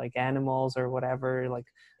what like animals or whatever like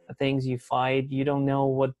things you fight. You don't know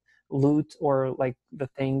loot or like the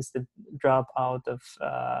things that drop out of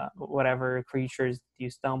whatever creatures you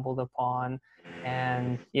stumbled upon.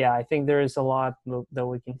 And yeah, I think there is a lot that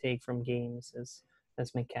we can take from games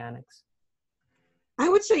as mechanics. I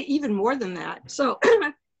would say even more than that. So,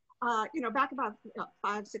 back about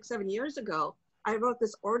 5, 6, 7 years ago, I wrote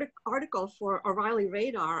this article for O'Reilly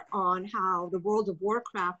Radar on how the World of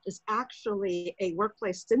Warcraft is actually a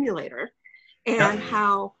workplace simulator, and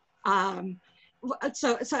how.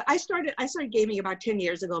 So I started gaming about 10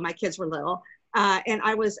 years ago. My kids were little, and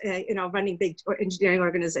I was running big engineering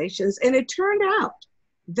organizations, and it turned out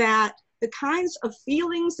that the kinds of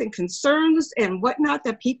feelings and concerns and whatnot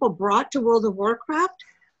that people brought to World of Warcraft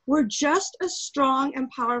were just as strong and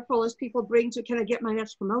powerful as people bring to, can I get my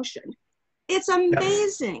next promotion? It's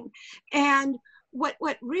amazing. And what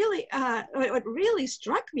really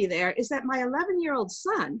struck me there is that my 11-year-old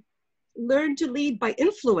son learned to lead by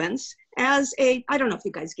influence as I don't know if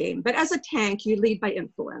you guys game, but as a tank, you lead by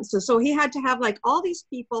influence. And so he had to have like all these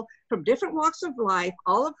people from different walks of life,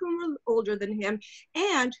 all of whom were older than him,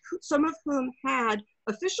 and some of whom had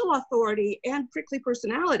official authority and prickly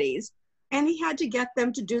personalities. And he had to get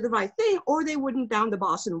them to do the right thing or they wouldn't down the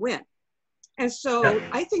boss and win. And so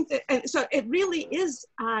I think that, and so it really is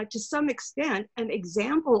to some extent an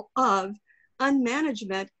example of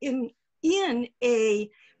unmanagement in a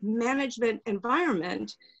management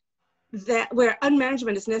environment where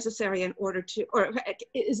unmanagement is necessary in order to, or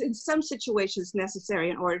is in some situations necessary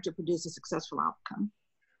in order to produce a successful outcome.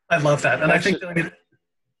 I love that. And actually, I think,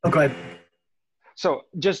 go ahead. So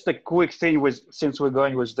just a quick thing since we're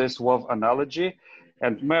going with this WoW analogy,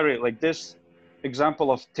 and Mary, like this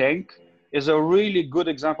example of tank is a really good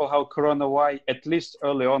example how CoronaWhy, at least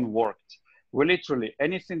early on, worked. We literally,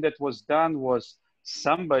 anything that was done was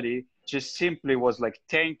somebody just simply was like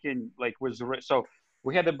tanking, like so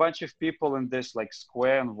we had a bunch of people in this like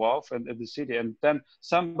square and WoW and the city, and then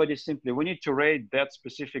somebody simply, we need to raid that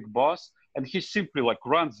specific boss, and he simply like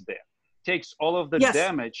runs there, takes all of the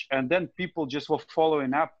damage, and then people just were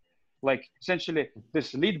following up, like essentially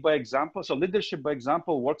this lead by example. So leadership by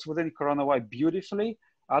example works within CoronaWhy beautifully.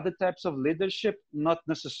 Other types of leadership, not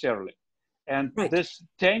necessarily. And this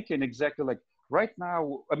tanking, exactly like right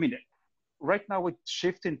now, right now we're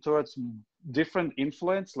shifting towards different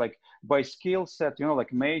influence, like by skill set,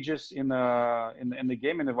 like mages in the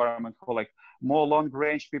gaming environment, who like more long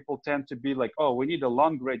range people tend to be like, oh, we need a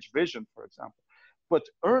long range vision, for example. But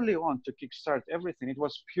early on to kickstart everything, it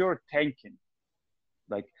was pure tanking.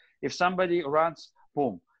 Like if somebody runs,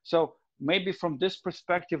 boom. So maybe from this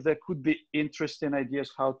perspective, there could be interesting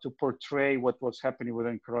ideas how to portray what was happening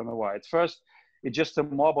within CoronaWhy. At first, it's just a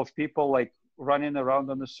mob of people like running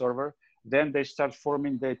around on the server. Then they start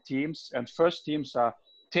forming their teams, and first teams are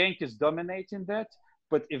tank is dominating that,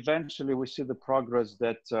 but eventually we see the progress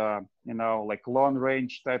that like long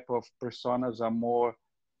range type of personas are more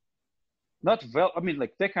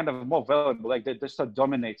like they're kind of more valuable, like they start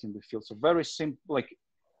dominating the field. So very simple, like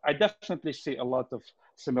I definitely see a lot of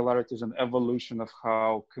similarities and evolution of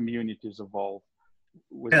how communities evolve.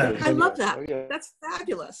 I love that. So, that's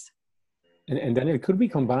fabulous. And then it could be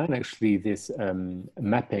combined, actually, this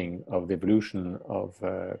mapping of the evolution of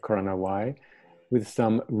CoronaWhy with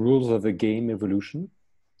some rules of the game evolution.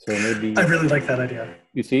 So maybe I really like that idea.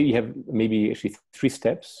 You see, you have maybe actually 3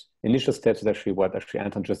 steps. Initial steps is actually what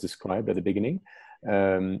Anton just described at the beginning.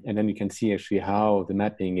 And then you can see actually how the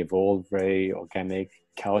mapping evolved, very organic,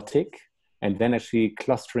 chaotic, and then actually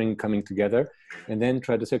clustering, coming together, and then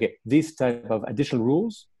try to say, okay, this type of additional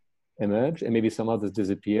rules emerge, and maybe some others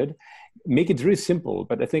disappeared. Make it very simple,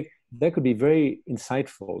 but I think that could be very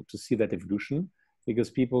insightful to see that evolution, because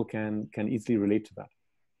people can easily relate to that.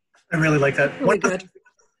 I really like that.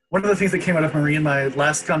 One of the things that came out of Marie and my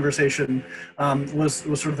last conversation was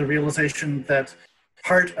sort of the realization that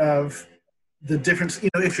part of the difference,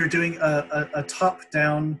 if you're doing a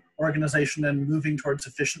top-down organization and moving towards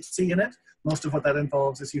efficiency in it, most of what that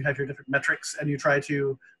involves is you have your different metrics and you try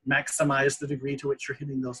to maximize the degree to which you're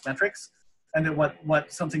hitting those metrics. And then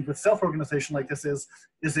what something with self-organization like this is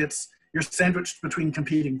you're sandwiched between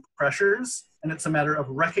competing pressures, and it's a matter of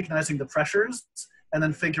recognizing the pressures and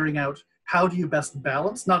then figuring out how do you best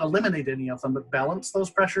balance, not eliminate any of them, but balance those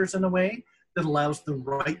pressures in a way that allows the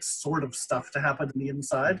right sort of stuff to happen on the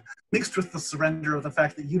inside, mixed with the surrender of the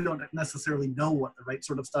fact that you don't necessarily know what the right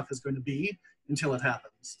sort of stuff is going to be until it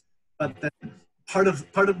happens. But then part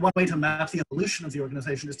of one way to map the evolution of the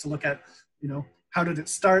organization is to look at, how did it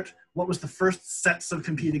start? What was the first sets of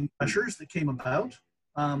competing pressures that came about?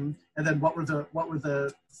 And then what were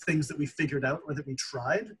the things that we figured out or that we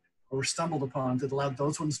tried or stumbled upon that allowed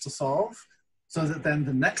those ones to solve, so that then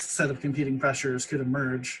the next set of competing pressures could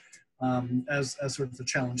emerge as sort of the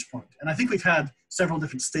challenge point. And I think we've had several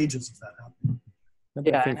different stages of that happen.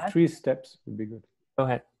 I think 3 steps would be good. Go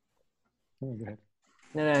ahead. Oh, go ahead.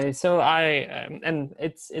 No. So and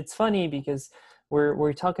it's funny because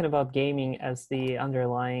we're talking about gaming as the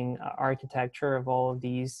underlying architecture of all of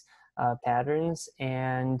these patterns,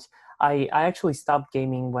 and I actually stopped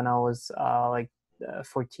gaming when I was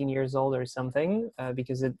 14 years old or something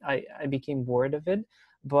because I became bored of it.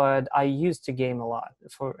 But I used to game a lot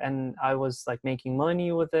and I was like making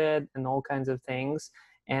money with it and all kinds of things,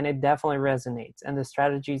 and it definitely resonates. And the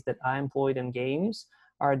strategies that I employed in games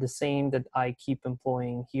are the same that I keep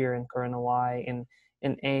employing here in CoronaWhy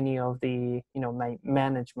in any of the my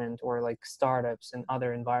management or like startups and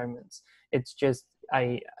other environments. It's just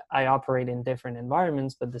I operate in different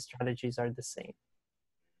environments, but the strategies are the same.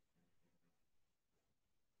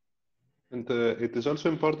 And it is also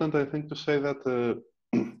important, I think, to say that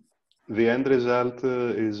the end result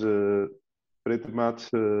is pretty much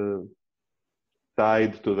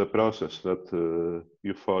tied to the process that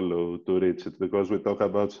you follow to reach it, because we talk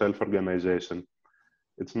about self-organization.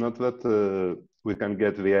 It's not that we can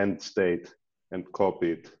get the end state and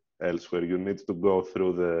copy it elsewhere. You need to go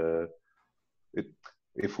through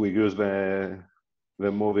if we use the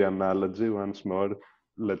movie analogy once more,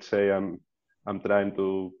 let's say I'm trying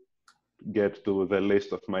to get to the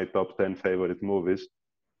list of my top 10 favorite movies.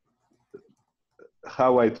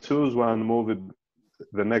 How I choose one movie,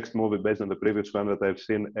 the next movie based on the previous one that I've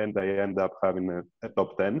seen, and I end up having a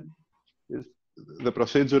top 10, the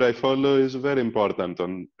procedure I follow is very important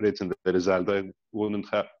on reaching the result.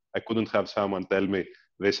 I couldn't have someone tell me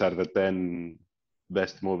these are the 10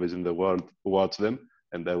 best movies in the world, watch them,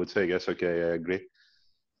 and I would say yes, okay, I agree.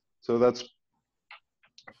 So that's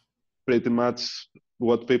pretty much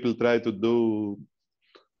what people try to do,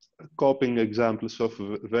 copying examples of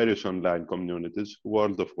various online communities,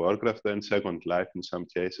 World of Warcraft and Second Life in some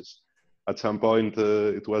cases. At some point,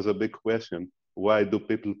 it was a big question. Why do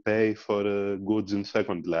people pay for goods in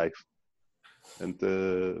Second Life? And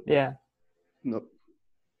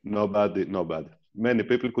nobody. Many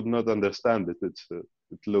people could not understand it.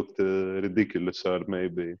 It looked ridiculous, or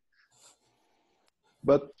maybe.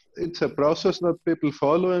 But it's a process that people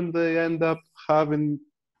follow, and they end up having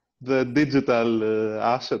the digital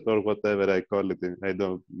asset, or whatever I call it.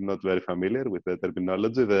 Not very familiar with the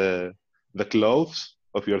terminology. The clothes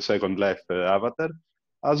of your Second Life avatar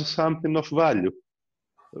as something of value.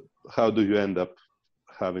 How do you end up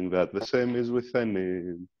having that? The same is with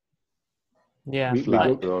any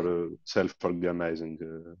flat or self-organizing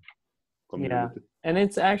community. And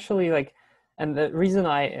it's actually like, and the reason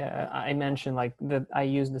I mentioned like that I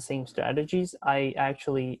use the same strategies, I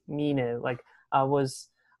actually mean it. Like I was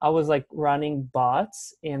like running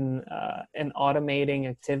bots in automating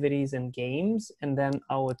activities in games, and then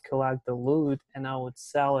I would collect the loot and I would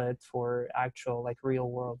sell it for actual like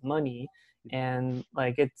real world money, and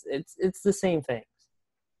like it's the same thing.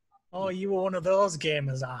 Oh, you were one of those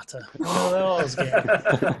gamers, Arta. One of those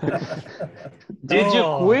gamers. Did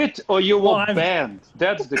you quit or you were banned?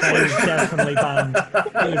 That's the question. He was definitely banned.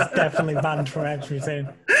 He was definitely banned from everything.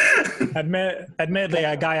 Admittedly,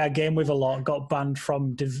 a guy I game with a lot got banned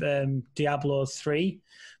from Diablo 3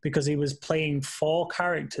 because he was playing 4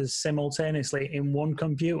 characters simultaneously in one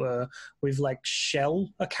computer with like shell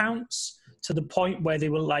accounts, to the point where they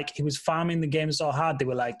were like, he was farming the game so hard, they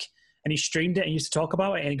were like, and he streamed it and used to talk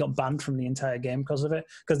about it, and he got banned from the entire game because of it,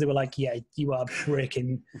 because they were like, yeah, you are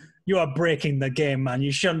breaking the game, man.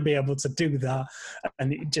 You shouldn't be able to do that.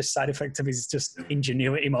 And it just side effect of his just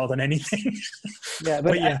ingenuity more than anything. Yeah,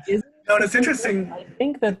 but yeah. No, it's interesting. I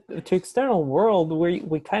think that to external world,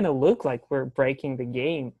 we kind of look like we're breaking the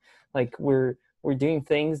game. Like we're doing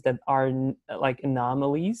things that are like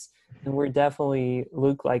anomalies, and we definitely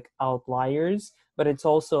look like outliers. But it's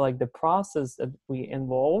also like the process that we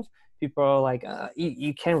involve. People are like,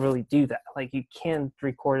 you can't really do that. Like you can't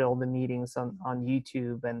record all the meetings on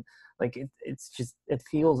YouTube, and like it's just, it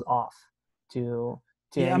feels off to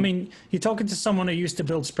yeah, I mean, you're talking to someone who used to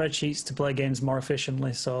build spreadsheets to play games more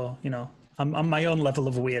efficiently. So, you know, I'm my own level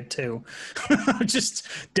of weird too. Just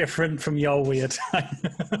different from your weird.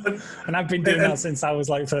 And I've been doing that since I was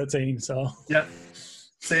like 13. So yeah,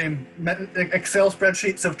 same. Excel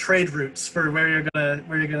spreadsheets of trade routes for where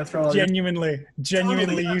you're gonna throw all genuinely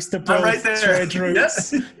totally, yeah. Used to build trade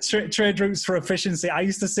routes, trade routes for efficiency. I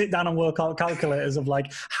used to sit down and work out calculators of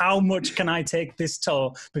like, how much can I take this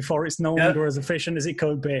toll before it's no longer as efficient as it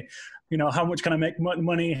could be. You know, how much can I make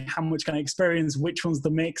money? How much can I experience? Which one's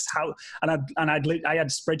the mix? How? And I had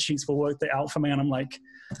spreadsheets for worked it out for me. And I'm like,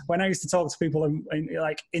 when I used to talk to people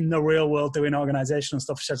like in the real world doing organizational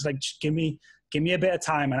stuff, just like, give me a bit of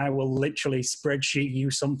time and I will literally spreadsheet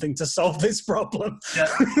you something to solve this problem. Yeah.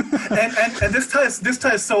 and this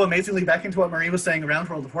ties so amazingly back into what Marie was saying around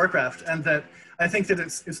World of Warcraft, and that I think that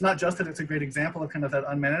it's not just that it's a great example of kind of that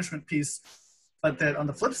unmanagement piece, but that on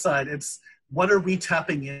the flip side, it's what are we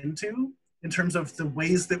tapping into in terms of the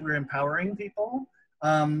ways that we're empowering people,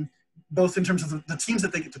 both in terms of the teams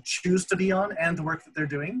that they get to choose to be on and the work that they're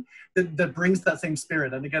doing, that brings that same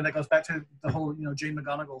spirit. And again, that goes back to the whole, Jane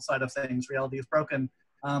McGonigal side of things, reality is broken,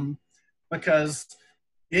 because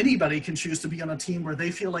anybody can choose to be on a team where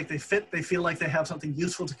they feel like they fit, they feel like they have something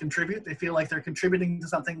useful to contribute, they feel like they're contributing to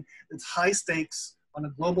something that's high stakes on a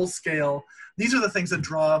global scale. These are the things that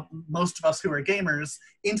draw most of us who are gamers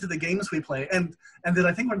into the games we play. And then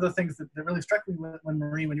I think one of the things that really struck me when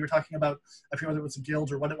Marie, when you were talking about, I forget whether it was a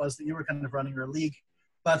guild or what it was that you were kind of running, or a league,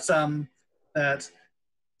 but that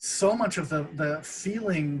so much of the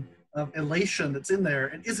feeling of elation that's in there,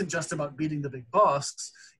 it isn't just about beating the big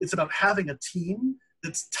boss, it's about having a team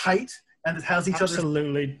that's tight and it has each other.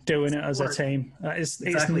 Absolutely doing it as a team. It's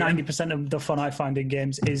 90% of the fun I find in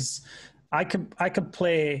games is I could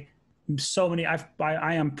play so many.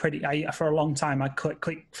 For a long time I quit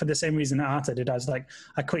for the same reason that Arta did.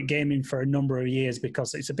 I quit gaming for a number of years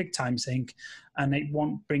because it's a big time sink and it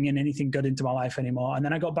won't bring in anything good into my life anymore. And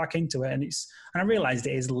then I got back into it and I realized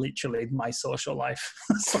it is literally my social life.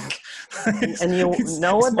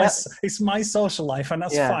 It's my social life, and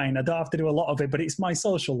that's fine. I don't have to do a lot of it, but it's my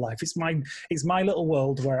social life. It's my little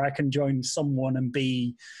world where I can join someone and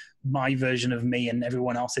be my version of me, and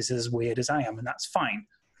everyone else is as weird as I am, and that's fine.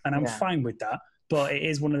 And I'm fine with that. But it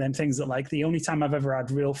is one of them things that, like, the only time I've ever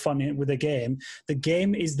had real fun with a game, the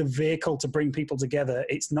game is the vehicle to bring people together.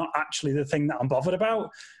 It's not actually the thing that I'm bothered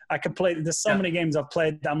about. I could play, there's so many games I've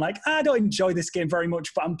played that I'm like, I don't enjoy this game very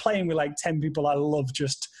much, but I'm playing with like 10 people I love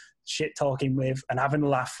just shit talking with and having a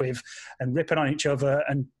laugh with and ripping on each other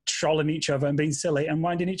and trolling each other and being silly and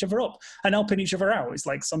winding each other up and helping each other out. It's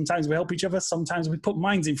like sometimes we help each other, sometimes we put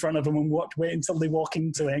minds in front of them and wait until they walk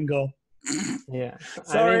into it and go,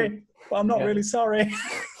 sorry, but I'm not really sorry.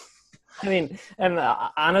 I mean, and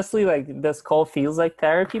honestly, like, this call feels like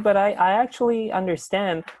therapy, but I actually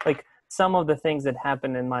understand like some of the things that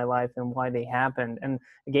happened in my life and why they happened. And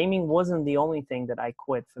gaming wasn't the only thing that I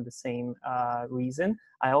quit for the same reason.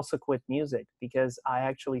 I also quit music because I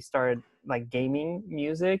actually started like gaming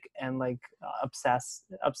music and like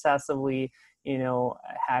obsessively,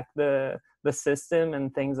 hack the system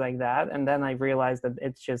and things like that. And then I realized that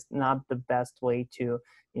it's just not the best way to,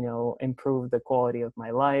 improve the quality of my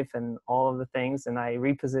life and all of the things. And I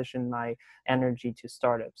repositioned my energy to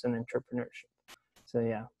startups and entrepreneurship. So,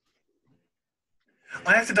 yeah.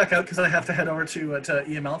 I have to duck out because I have to head over to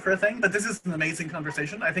EML for a thing, but this is an amazing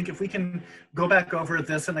conversation. I think if we can go back over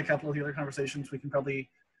this and a couple of the other conversations, we can probably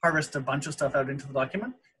harvest a bunch of stuff out into the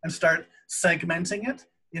document and start segmenting it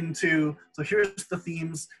into, so here's the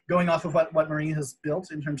themes going off of what Marie has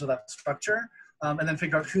built in terms of that structure, and then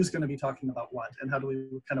figure out who's going to be talking about what and how do we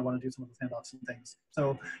kind of want to do some of the handoffs and things.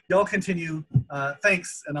 So y'all continue.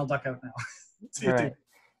 Thanks, and I'll duck out now. See you too.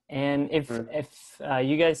 And if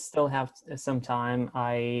you guys still have some time,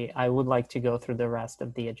 I would like to go through the rest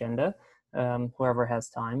of the agenda, whoever has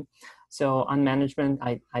time. So on management,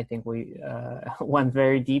 I think we went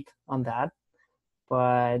very deep on that.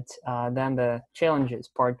 But then the challenges,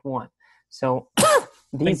 part 1. So I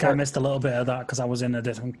think I missed a little bit of that because I was in a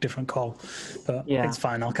different call. But it's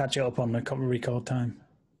fine. I'll catch it up on the record time.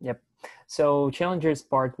 Yep. So challenges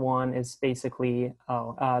part 1 is basically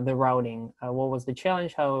the routing. What was the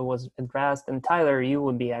challenge, how it was addressed? And Tyler, you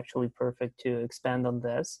would be actually perfect to expand on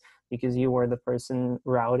this because you were the person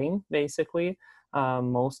routing basically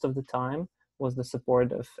most of the time. Was the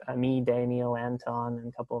support of me, Daniel, Anton, and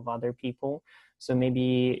a couple of other people. So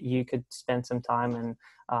maybe you could spend some time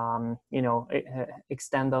and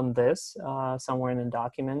extend on this somewhere in the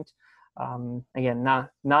document. Again,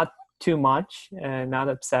 not too much, not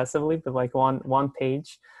obsessively, but like one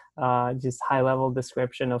page, just high level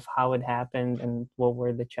description of how it happened and what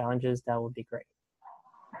were the challenges. That would be great.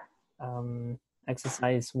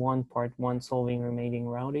 Exercise 1, part 1, solving remaining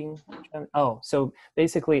routing. So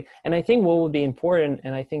basically, and I think what would be important,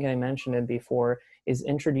 and I think I mentioned it before, is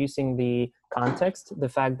introducing the context, the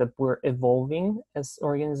fact that we're evolving as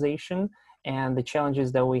organization, and the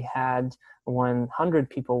challenges that we had when 100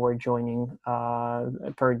 people were joining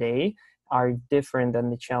per day are different than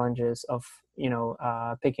the challenges of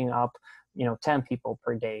picking up 10 people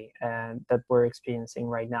per day and that we're experiencing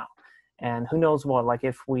right now. And who knows what, like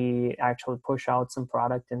if we actually push out some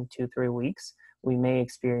product in 2-3 weeks, we may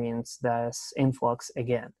experience this influx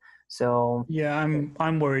again. So yeah,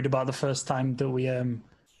 I'm worried about the first time that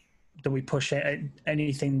we push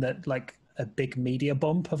anything that like a big media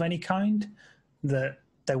bump of any kind, that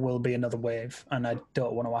there will be another wave, and I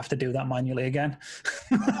don't want to have to do that manually again.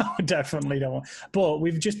 I definitely don't. But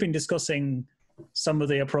we've just been discussing some of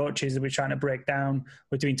the approaches that we're trying to break down.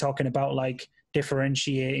 We've been talking about like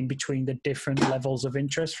differentiating between the different levels of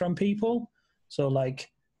interest from people. So like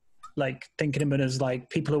thinking of it as like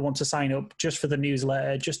people who want to sign up just for the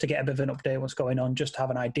newsletter, just to get a bit of an update what's going on, just to have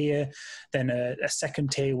an idea. Then a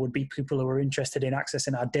second tier would be people who are interested in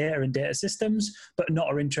accessing our data and data systems, but not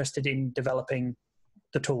are interested in developing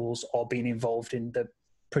the tools or being involved in the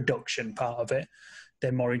production part of it.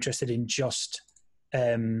 They're more interested in just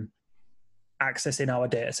accessing our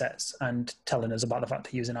data sets and telling us about the fact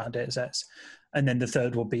they're using our data sets. And then the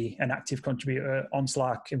third will be an active contributor on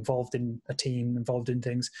Slack, involved in a team, involved in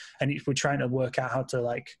things. And we're trying to work out how to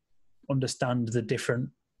like understand the different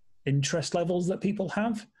interest levels that people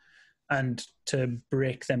have, and to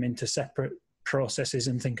break them into separate processes,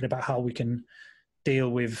 and thinking about how we can deal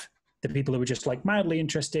with the people who are just like mildly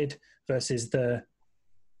interested versus the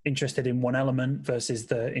interested in one element versus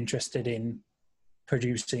the interested in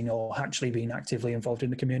producing or actually being actively involved in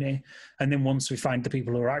the community. And then once we find the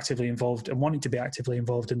people who are actively involved and wanting to be actively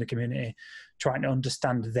involved in the community, trying to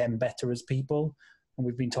understand them better as people. And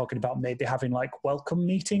we've been talking about maybe having like welcome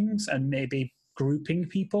meetings and maybe grouping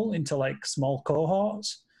people into like small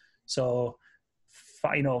cohorts. So,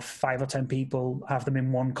 5 or 10 people, have them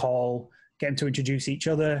in one call, get them to introduce each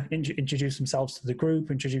other, introduce themselves to the group,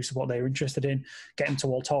 introduce what they're interested in, get them to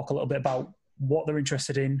all talk a little bit about what they're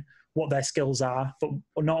interested in, what their skills are, but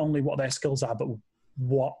not only what their skills are, but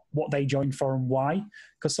what they joined for and why.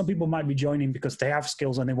 Because some people might be joining because they have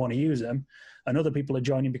skills and they want to use them, and other people are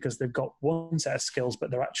joining because they've got one set of skills, but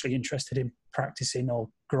they're actually interested in practicing or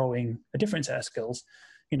growing a different set of skills.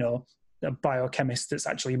 A biochemist that's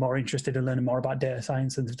actually more interested in learning more about data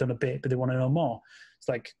science, and they've done a bit, but they want to know more. It's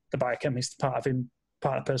like the biochemist part of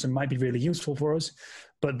the person might be really useful for us,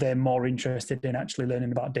 but they're more interested in actually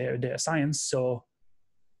learning about data science. So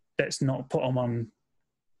let's not put them on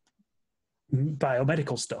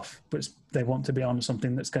biomedical stuff, but they want to be on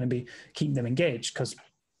something that's going to be keeping them engaged. Because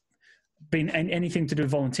being anything to do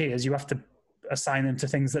with volunteers, you have to assign them to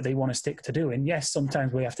things that they want to stick to doing. Yes,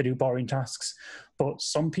 sometimes we have to do boring tasks, but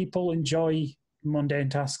some people enjoy mundane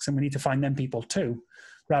tasks, and we need to find them people too,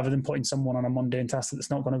 rather than putting someone on a mundane task that's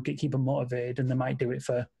not going to keep them motivated, and they might do it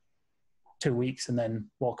for 2 weeks and then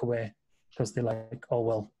walk away because they're like, oh,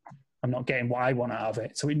 well, I'm not getting what I want out of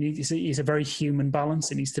it. So it's a very human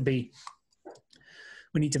balance. It needs to be,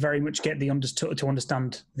 we need to very much get to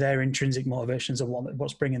understand their intrinsic motivations of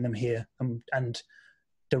what's bringing them here, and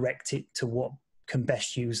direct it to what can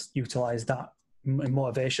best utilize that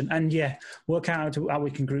motivation. And yeah, work out how we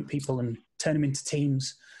can group people and turn them into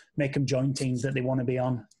teams, make them join teams that they want to be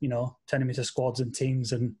on, turn them into squads and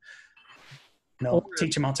teams, and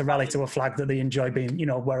teach them how to rally to a flag that they enjoy being,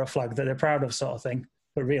 wear a flag that they're proud of, sort of thing,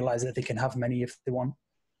 but realize that they can have many if they want.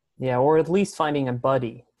 Yeah, or at least finding a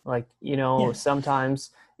buddy. Like,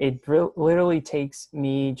 sometimes it literally takes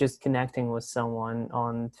me just connecting with someone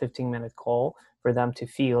on 15-minute call for them to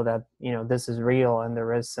feel that, this is real and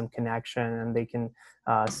there is some connection, and they can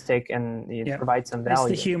stick and provide some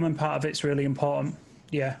value. It's the human part of it's really important.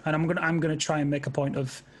 Yeah, and I'm gonna try and make a point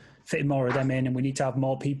of fitting more of them in, and we need to have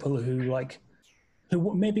more people who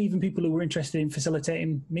maybe even people who are interested in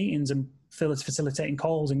facilitating meetings and facilitating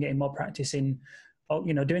calls and getting more practice in,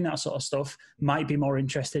 doing that sort of stuff, might be more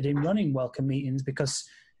interested in running welcome meetings, because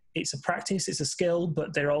it's a practice, it's a skill,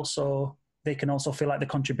 but they can also feel like they're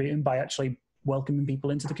contributing by actually welcoming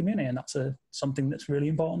people into the community. And that's something that's really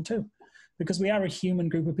important too, because we are a human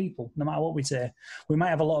group of people. No matter what we say, we might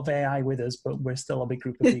have a lot of AI with us, but we're still a big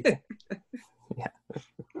group of people. Yeah.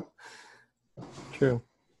 True.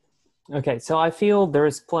 Okay, so I feel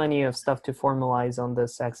there's plenty of stuff to formalize on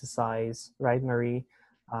this exercise, right, Marie?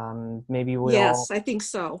 Maybe we Yes, I think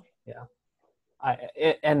so. Yeah.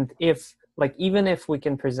 And even if we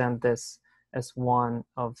can present this as one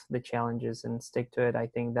of the challenges and stick to it, I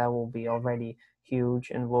think that will be already huge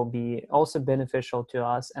and will be also beneficial to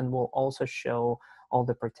us, and will also show all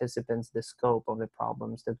the participants the scope of the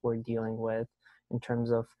problems that we're dealing with in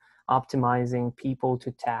terms of optimizing people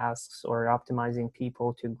to tasks or optimizing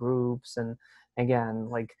people to groups. And again,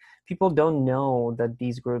 people don't know that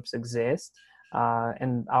these groups exist,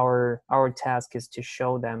 and our task is to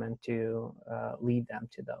show them and to lead them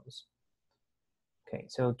to those. Okay,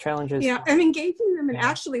 so challenges. Yeah, and engaging them in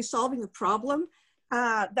actually solving a problem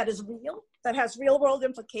that is real, that has real world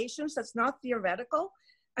implications, that's not theoretical,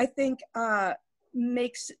 I think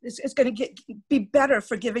it's going to be better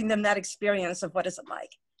for giving them that experience of what is it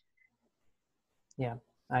like. Yeah,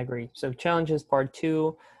 I agree. So challenges part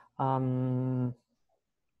 2. So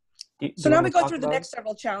now we go through the next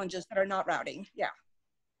several challenges that are not routing. Yeah.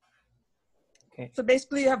 Okay. So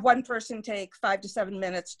basically you have one person take 5 to 7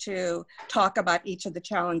 minutes to talk about each of the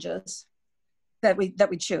challenges that we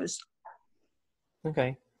choose.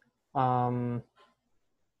 Okay. Oh,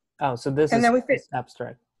 so this and is then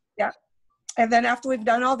abstract. Yeah. And then after we've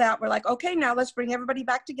done all that, we're like, okay, now let's bring everybody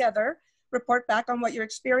back together, report back on what your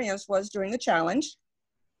experience was during the challenge.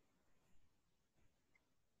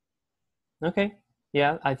 Okay.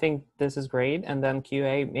 Yeah, I think this is great. And then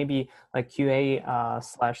QA, maybe like QA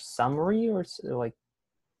 / summary or like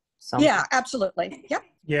something. Yeah, absolutely. Yep.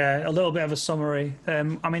 Yeah, a little bit of a summary. I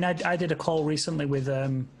mean, I did a call recently with,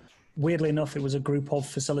 weirdly enough, it was a group of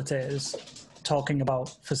facilitators talking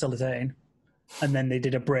about facilitating. And then they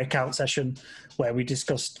did a breakout session where we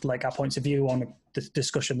discussed like our points of view on the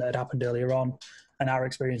discussion that had happened earlier on and our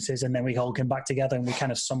experiences. And then we all came back together and we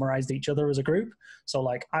kind of summarized each other as a group. So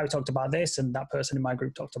like I talked about this and that person in my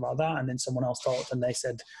group talked about that. And then someone else talked and they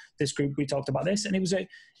said, this group, we talked about this. And it's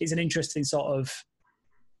an interesting sort of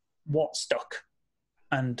what stuck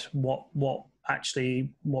and what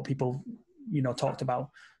people, talked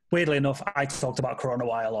about. Weirdly enough, I talked about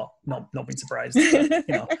CoronaWhy a lot, not being surprised. But,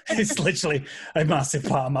 it's literally a massive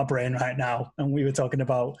part of my brain right now. And we were talking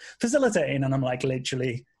about facilitating, and I'm like,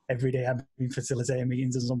 literally every day I've been facilitating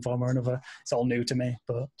meetings in some form or another. It's all new to me,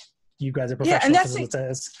 but you guys are professional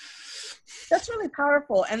facilitators. That's really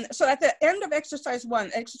powerful. And so at the end of exercise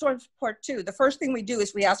 1, exercise part 2, the first thing we do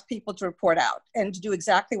is we ask people to report out and to do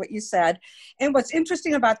exactly what you said. And what's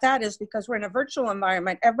interesting about that is because we're in a virtual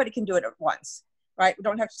environment, everybody can do it at once. Right? We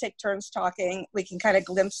don't have to take turns talking. We can kind of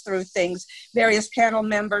glimpse through things. Various panel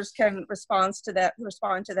members can respond to them.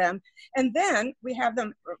 And then we have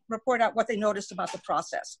them report out what they noticed about the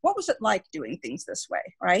process. What was it like doing things this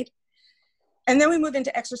way, right? And then we move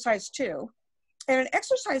into exercise 2. And in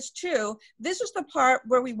exercise 2, this is the part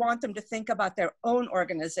where we want them to think about their own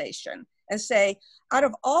organization and say, out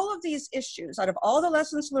of all of these issues, out of all the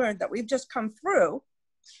lessons learned that we've just come through,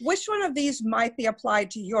 which one of these might be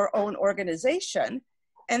applied to your own organization?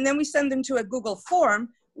 And then we send them to a Google form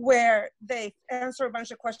where they answer a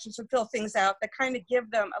bunch of questions and fill things out that kind of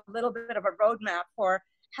give them a little bit of a roadmap for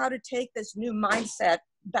how to take this new mindset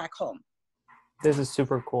back home. This is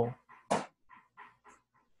super cool.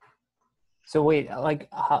 So wait, like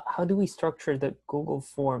how do we structure the Google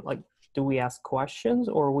form? Like, do we ask questions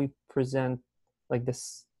or we present like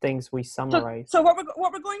this things we summarize? So what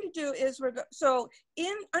we're going to do is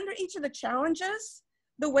under each of the challenges,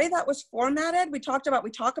 the way that was formatted, we talk about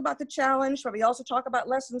the challenge, but we also talk about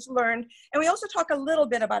lessons learned, and we also talk a little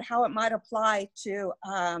bit about how it might apply to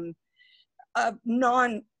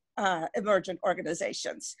non-emergent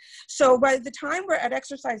organizations. So by the time we're at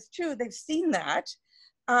exercise 2, they've seen that,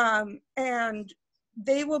 and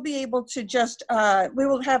they will be able to just we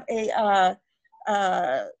will have a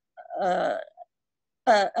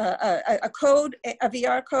code, a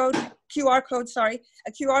QR code, a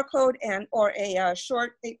QR code or a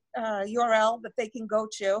short URL that they can go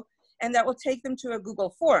to, and that will take them to a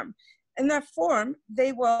Google form. In that form,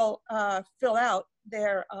 they will fill out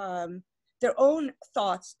their own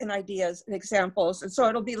thoughts and ideas and examples. And so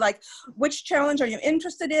it'll be like, which challenge are you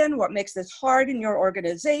interested in? What makes this hard in your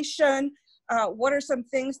organization? What are some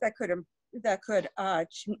things that could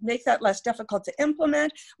make that less difficult to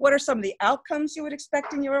implement? What are some of the outcomes you would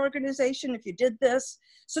expect in your organization if you did this?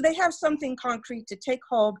 So they have something concrete to take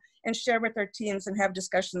home and share with their teams and have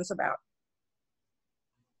discussions about.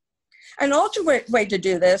 An alternate way to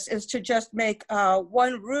do this is to just make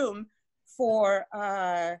one room for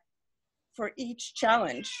each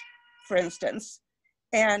challenge, for instance,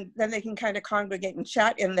 and then they can kind of congregate and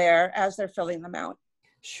chat in there as they're filling them out.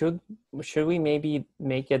 Should we maybe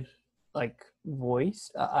make it like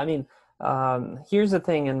voice? I mean, here's the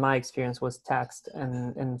thing in my experience with text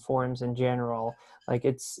and forums in general, like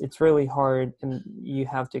it's really hard and you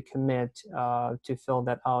have to commit to fill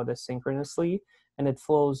that out asynchronously, and it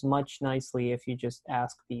flows much nicely if you just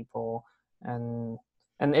ask people, and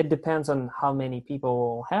it depends on how many people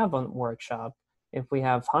we'll have on workshop. If we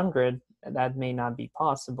have 100, that may not be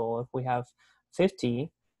possible. If we have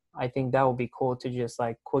 50, I think that would be cool to just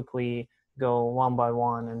like quickly go one by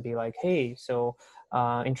one and be like, hey, so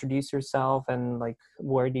introduce yourself and like,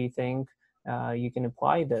 where do you think you can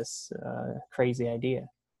apply this crazy idea?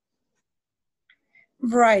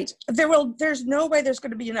 Right. There's no way there's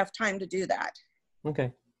going to be enough time to do that.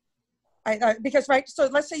 Okay. Because, right, so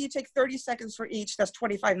let's say you take 30 seconds for each, that's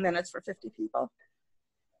 25 minutes for 50 people.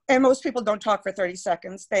 And most people don't talk for 30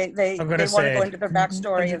 seconds. They want to go into their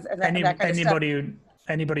backstory and that kind of stuff.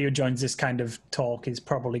 Anybody who joins this kind of talk is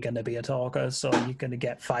probably going to be a talker, so you're going to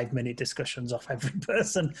get 5-minute discussions off every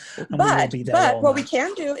person, and we will be there all what night. We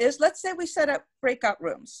can do is, let's say we set up breakout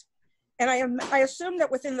rooms, and I assume that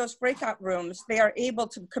within those breakout rooms they are able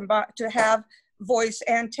to have voice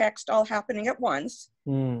and text all happening at once,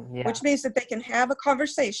 which means that they can have a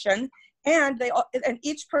conversation, and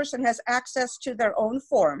each person has access to their own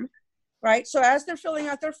form. Right. So as they're filling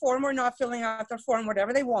out their form or not filling out their form,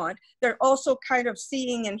 whatever they want, they're also kind of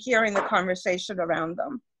seeing and hearing the conversation around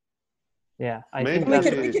them. Yeah. I think we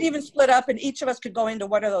could even split up, and each of us could go into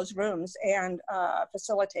one of those rooms and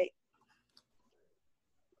facilitate.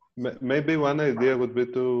 Maybe one idea would be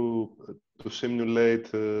to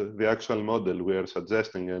simulate the actual model we are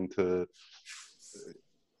suggesting and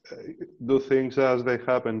do things as they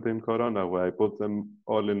happened in CoronaWhy. Put them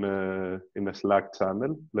all in a Slack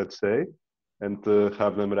channel, let's say, and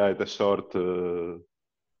have them write a short 2-3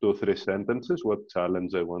 sentences, what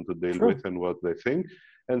challenge they want to deal with and what they think,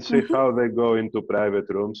 and see how they go into private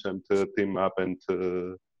rooms and team up and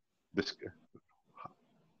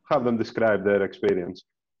have them describe their experience.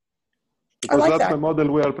 Because that's the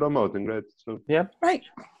model we are promoting, right? So. Yep. Right.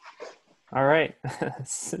 All right.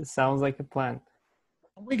 Sounds like a plan.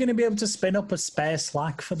 Are we going to be able to spin up a spare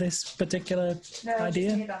Slack for this particular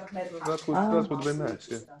idea? That would be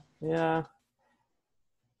nice, yeah.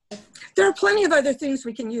 There are plenty of other things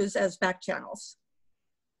we can use as back channels.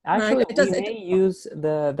 Actually, we may use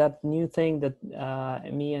that new thing that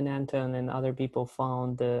me and Anton and other people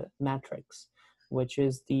found, the Matrix, which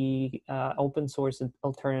is the open source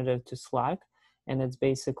alternative to Slack. And it's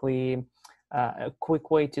basically a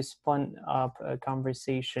quick way to spun up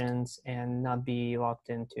conversations and not be locked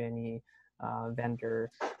into any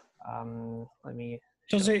vendor. Let me.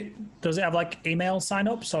 Does it have like email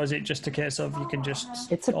signups, or is it just a case of you can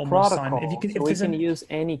just? It's a protocol. We can use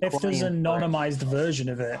any. If there's an anonymized version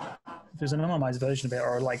of it,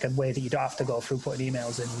 or like a way that you don't have to go through putting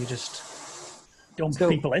emails in, you just dump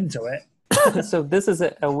people into it. So this is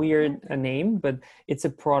a weird name, but it's a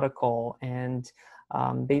protocol, and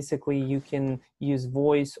basically you can use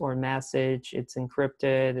voice or message. It's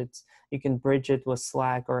encrypted. You can bridge it with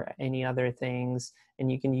Slack or any other things,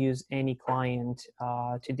 and you can use any client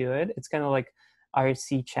to do it. It's kind of like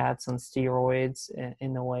IRC chats on steroids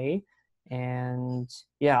in a way. And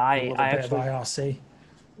yeah, I actually IRC.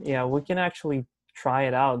 Yeah, we can actually try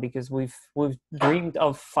it out, because we've dreamed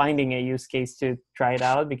of finding a use case to try it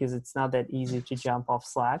out, because it's not that easy to jump off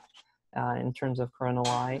Slack in terms of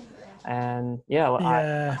CoronaWhy. And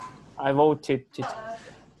yeah. I vote to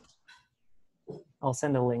I'll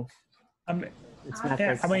send a link. I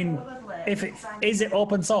mean, is it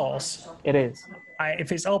open source? It is.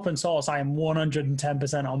 If it's open source, I am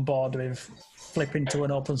 110% on board with flipping to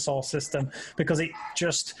an open source system, because it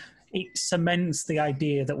cements the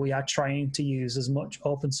idea that we are trying to use as much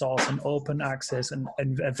open source and open access and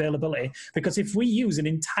availability. Because if we use an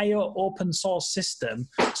entire open source system,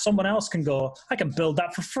 someone else can go, I can build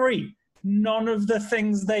that for free. None of the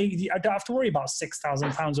things I don't have to worry about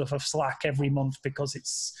 £6,000 worth of Slack every month because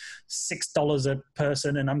it's $6 a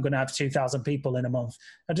person and I'm going to have 2,000 people in a month.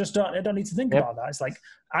 I don't need to think about that. It's like,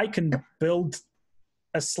 I can build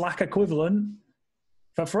a Slack equivalent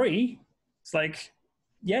for free. It's like,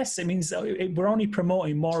 yes, it means we're only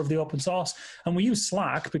promoting more of the open source, and we use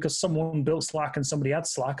Slack because someone built Slack and somebody had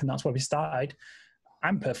Slack, and that's where we started.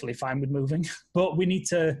 I'm perfectly fine with moving, but we need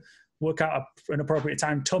to work out an appropriate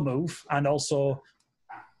time to move, and also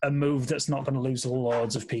a move that's not going to lose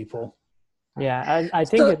loads of people. Yeah, I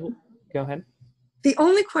think go ahead. The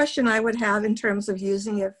only question I would have in terms of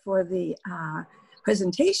using it for the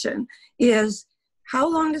presentation is, how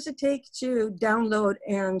long does it take to download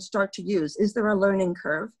and start to use? Is there a learning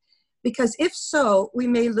curve? Because if so, we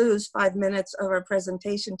may lose 5 minutes of our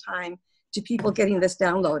presentation time to people getting this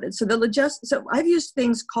downloaded. So I've used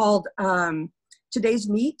things called Today's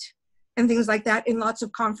Meet and things like that in lots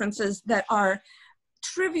of conferences that are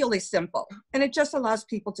trivially simple. And it just allows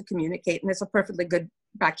people to communicate, and it's a perfectly good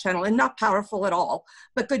back channel, and not powerful at all,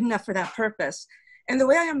 but good enough for that purpose. And the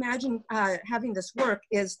way I imagine having this work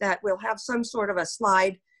is that we'll have some sort of a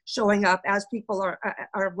slide showing up as people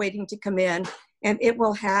are waiting to come in, and it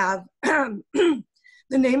will have the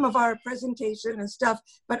name of our presentation and stuff,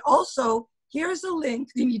 but also here's a link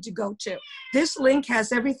you need to go to. This link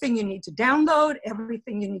has everything you need to download,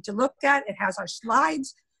 everything you need to look at. It has our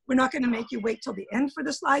slides. We're not going to make you wait till the end for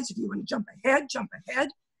the slides. If you want to jump ahead, jump ahead.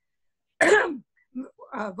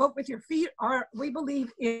 Vote with your feet. We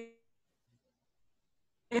believe in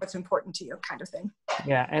what's important to you, kind of thing.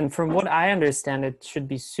 Yeah, and from what I understand, it should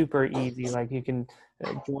be super easy. Like you can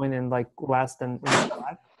join in like less than in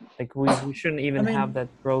Slack. Like we shouldn't even have that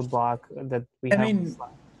roadblock that we have with Slack.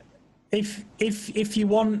 If you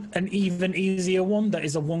want an even easier one that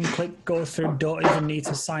is a one-click go through, don't even need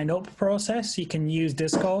to sign up process, you can use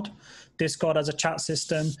Discord. Discord has a chat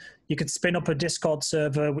system. You could spin up a Discord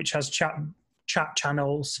server which has chat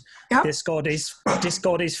channels. Yep. Discord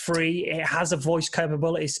is free. It has a voice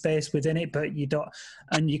capability space within it, but you don't.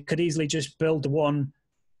 And you could easily just build one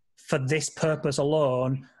for this purpose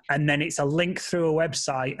alone, and then it's a link through a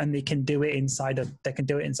website, and they can do it inside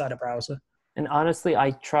a browser. And honestly,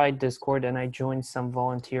 I tried Discord and I joined some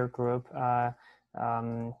volunteer group,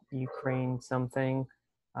 Ukraine something,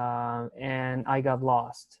 and I got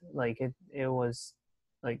lost. Like it was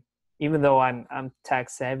like, even though I'm tech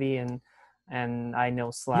savvy and I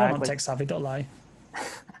know Slack. You're not tech savvy, don't lie.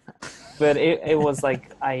 But it was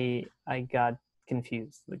like I got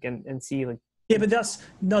confused. Like and see like. Yeah, but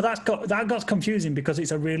that got confusing because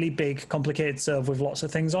it's a really big, complicated server with lots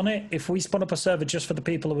of things on it. If we spun up a server just for the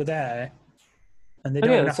people who were there, and they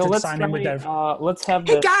don't have to sign in with their. Let's have.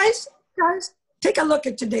 Hey guys, take a look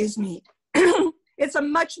at today's meet. It's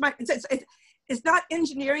it's not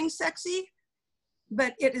engineering sexy,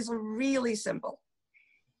 but it is really simple.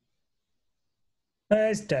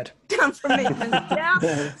 It's dead. Down for maintenance.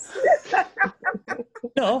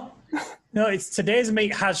 Yeah. No, it's today's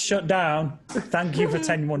meet has shut down. Thank you for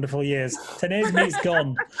 10 wonderful years. Today's meet's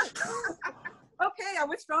gone. Okay, I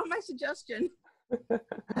withdraw my suggestion.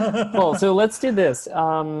 Cool. So let's do this.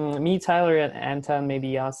 Me, Tyler, and Anton, maybe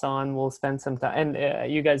Yasan will spend some time, and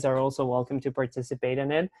you guys are also welcome to participate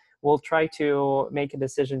in it. We'll try to make a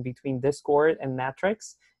decision between Discord and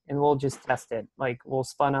Matrix, and we'll just test it. Like we'll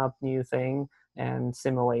spun up new thing and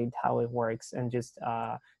simulate how it works, and just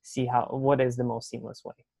see what is the most seamless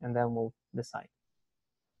way, and then we'll decide.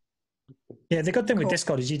 Yeah, the good thing with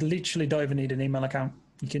Discord is you literally don't even need an email account.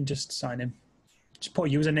 You can just sign in. Just put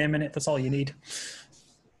a username in it. That's all you need.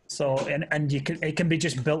 So and it can be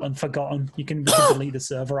just built and forgotten. We can delete the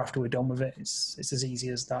server after we're done with it. It's as easy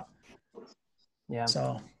as that. Yeah.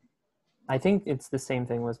 So I think it's the same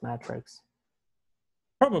thing with Matrix.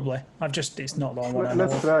 Probably. it's not the one.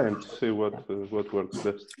 Let's try and see what works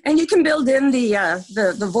best. And you can build in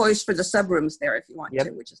the voice for the subrooms there if you want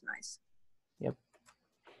to, which is nice. Yep.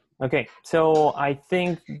 Okay, so I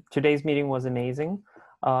think today's meeting was amazing.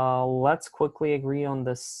 Let's quickly agree on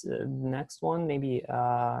this next one, maybe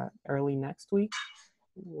early next week.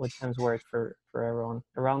 What times work for everyone?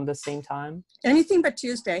 Around the same time? Anything but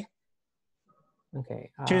Tuesday.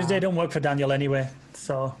 Okay. Tuesday don't work for Daniel anyway,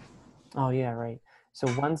 so. Oh yeah, right. So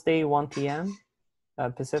Wednesday, 1 p.m.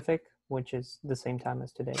 Pacific, which is the same time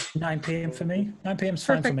as today. 9 p.m. for me. 9 p.m. is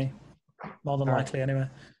fine for me. More than likely, anyway.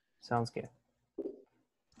 Sounds good.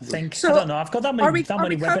 I think. So, I don't know. I've got that many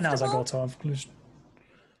webinars I go to.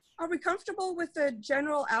 Are we comfortable with the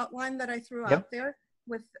general outline that I threw out there?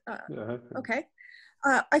 Okay.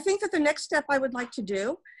 I think that the next step I would like to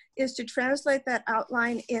do is to translate that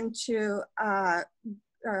outline into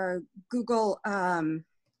Google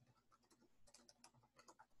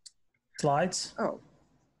Slides. Oh,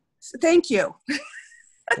 thank you.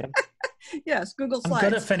 Yes, Google Slides.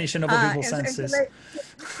 I'm good at finishing other people's sentences.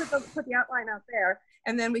 Put the outline out there,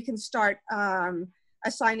 and then we can start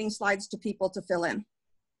assigning slides to people to fill in.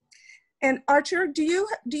 And Archer, do you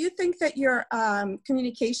think that your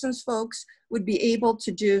communications folks would be able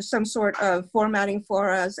to do some sort of formatting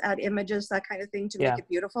for us, add images, that kind of thing to make it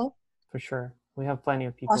beautiful? For sure. We have plenty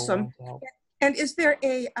of people willing to help. And is there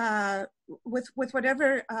with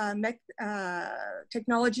whatever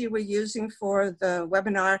technology we're using for the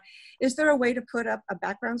webinar, is there a way to put up a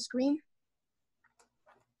background screen?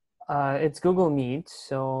 It's Google Meet,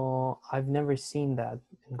 so I've never seen that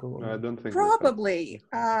in Google Meet. I don't think probably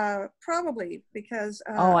because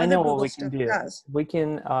I know what we can do. We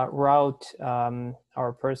can route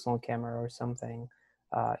our personal camera or something.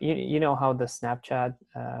 You know how the Snapchat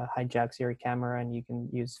hijacks your camera and you can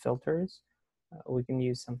use filters. We can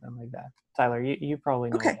use something like that. Tyler, you probably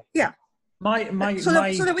know. Okay, that. yeah. My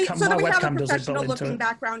that we have a professional looking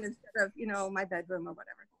background instead of my bedroom or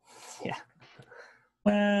whatever. Yeah.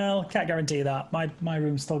 Well, can't guarantee that. My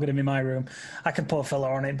room's still going to be my room. I can put a filler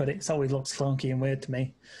on it, but it's always looks clunky and weird to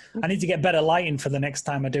me. I need to get better lighting for the next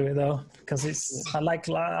time I do it though, because I like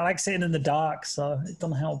sitting in the dark, so it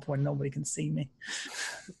doesn't help when nobody can see me.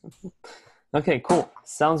 Okay, cool.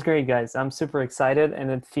 Sounds great, guys. I'm super excited,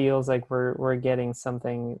 and it feels like we're getting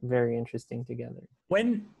something very interesting together.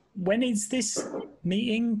 When is this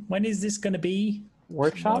meeting? When is this going to be?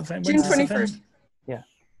 Workshop? June 21st. Yeah.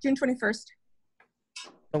 June 21st.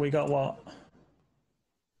 So we got what?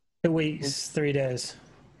 2 weeks, 3 days.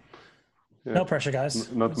 Yeah. No pressure,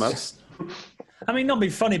 guys. Not It's much. just- I mean, not be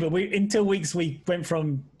funny, but in 2 weeks we went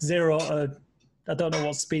from 0 to I don't know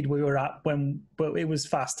what speed we were at but it was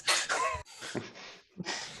fast.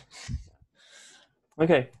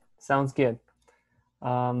 Okay, sounds good.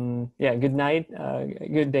 Yeah, good night.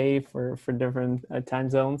 Good day for different time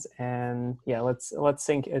zones, and yeah, let's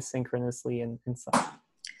sync asynchronously inside.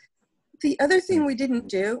 The other thing we didn't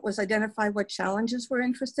do was identify what challenges we're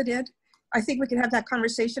interested in. I think we can have that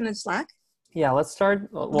conversation in Slack. Yeah, let's start.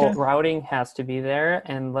 Well, Okay. routing has to be there,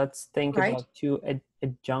 and let's think Right. about two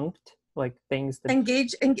adjunct like things that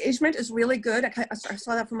Engagement is really good. I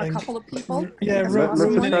saw that from a couple of people. Yeah, That's Let's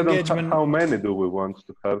awesome. decide on engagement. how many do we want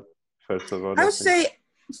to have, first of all. I would say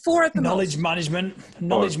 4 at the Knowledge most. management.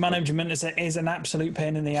 Knowledge management is an absolute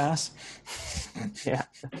pain in the ass. yeah.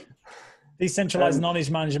 Decentralized knowledge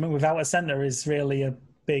management without a center is really a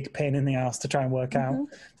big pain in the ass to try and work out,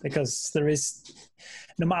 because there is,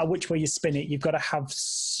 no matter which way you spin it, you've got to have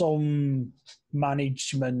some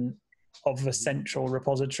management of a central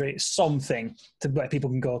repository, something to where people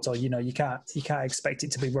can go to. You know, you can't expect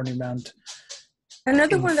it to be running around.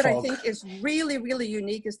 Another in one that I fog. think is really, really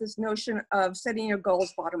unique is this notion of setting your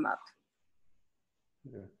goals bottom up.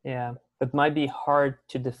 Yeah, but might be hard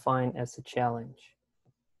to define as a challenge.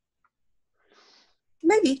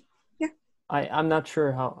 Maybe. I'm not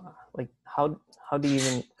sure how do you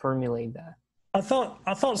even formulate that? I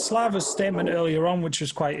thought Slava's statement earlier on, which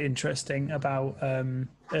was quite interesting, about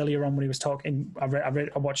earlier on when he was talking. I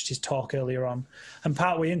watched his talk earlier on, and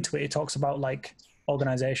partway into it, he talks about like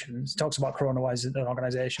organizations. He talks about CoronaWhy as an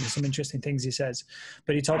organization. Some interesting things he says,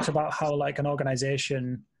 but he talks about how like an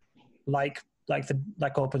organization, like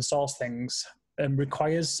open source things,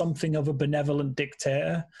 requires something of a benevolent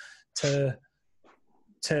dictator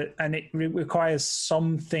and it requires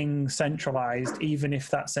something centralized, even if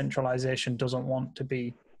that centralization doesn't want to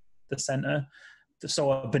be the center.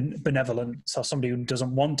 So a benevolent, so somebody who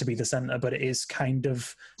doesn't want to be the center, but it is kind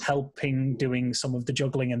of helping doing some of the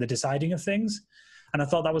juggling and the deciding of things. And I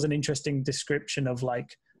thought that was an interesting description of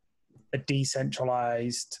like a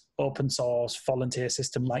decentralized open source volunteer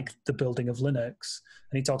system, like the building of Linux.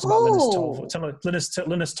 And he talks about Linus Torvald.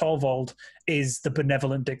 Linus Torvald is the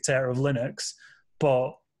benevolent dictator of Linux,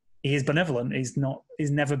 but he is benevolent. It's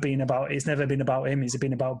never been about him. He's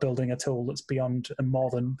been about building a tool that's beyond and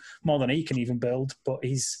more than he can even build. But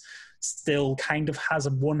he's still kind of has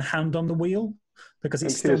one hand on the wheel, because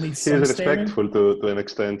it still needs some steering. He's respectful to an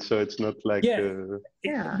extent, so it's not like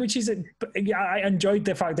which is I enjoyed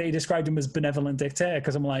the fact that he described him as benevolent dictator,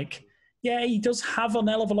 because I'm like, yeah, he does have a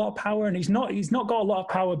hell of a lot of power, and he's not got a lot of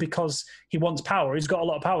power because he wants power. He's got a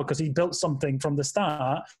lot of power because he built something from the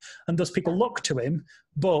start, and thus people look to him.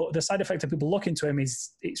 But the side effect of people looking to him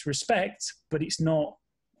is it's respect, but it's not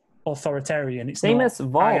authoritarian. It's same not, as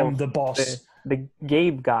Valve, I am the boss. The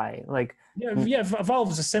Gabe guy, like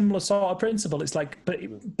Valve is a similar sort of principle. It's like, but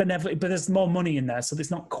there's more money in there, so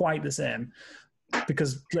it's not quite the same.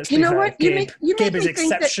 Because let's be fair, Gabe is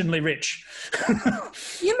exceptionally rich.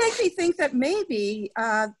 You make me think that maybe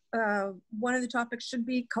one of the topics should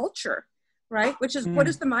be culture, right? Which is what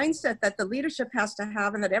is the mindset that the leadership has to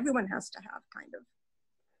have and that everyone has to have, kind of.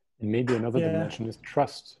 And maybe another dimension is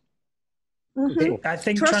trust. I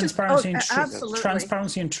think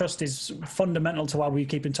transparency and trust is fundamental to why we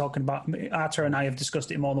keep on talking about. Arthur and I have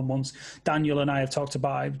discussed it more than once. Daniel and I have talked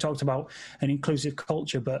about an inclusive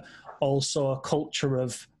culture, but also a culture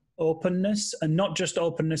of openness, and not just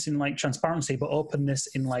openness in like transparency, but openness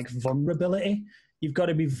in like vulnerability. You've got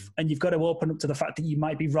to open up to the fact that you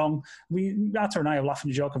might be wrong. Arthur and I are laughing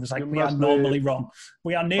and joking. It's like we are normally wrong.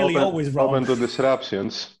 We are nearly always wrong. Open to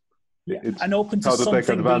disruptions. And open to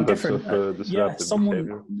something being different.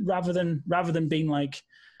 Someone rather than being like,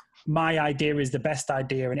 my idea is the best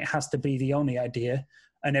idea and it has to be the only idea,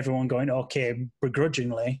 and everyone going okay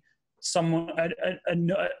begrudgingly.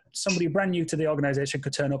 Somebody brand new to the organization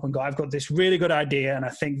could turn up and go, I've got this really good idea and I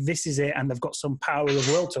think this is it, and they've got some power of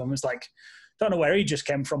will to them. It's like, don't know where he just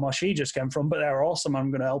came from or she just came from, but they're awesome. I'm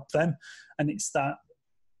going to help them. And it's that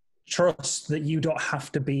trust that you don't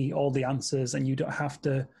have to be all the answers and you don't have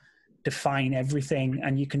to define everything,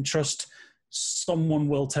 and you can trust someone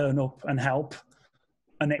will turn up and help.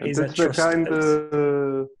 And it is a trust.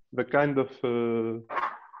 The kind of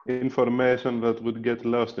information that would get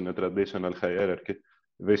lost in a traditional hierarchy.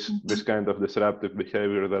 This kind of disruptive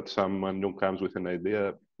behavior that someone who comes with an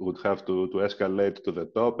idea would have to escalate to the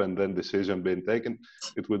top, and then decision being taken,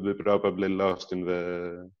 it would be probably lost in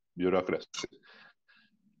the bureaucracy.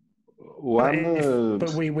 But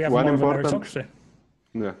we have more of a meritocracy.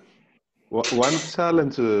 Yeah. One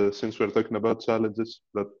challenge, since we're talking about challenges,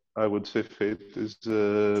 that I would say fit is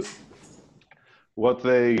what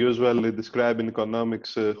they usually describe in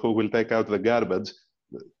economics, who will take out the garbage.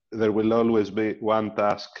 There will always be one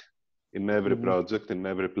task in every project, in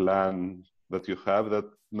every plan that you have that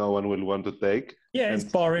no one will want to take. Yeah, it's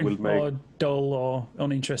boring or dull or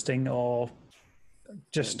uninteresting or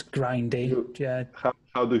just grindy.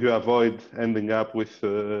 How do you avoid ending up with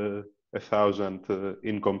 1,000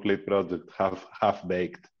 incomplete projects,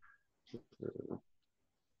 half-baked?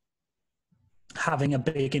 Having a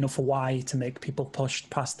big enough why to make people push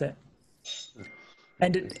past it.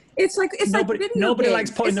 And it's like nobody likes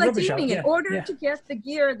putting the rubbish out. In order to get the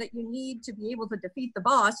gear that you need to be able to defeat the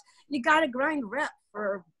boss, you got to grind rep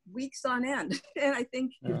for weeks on end. And I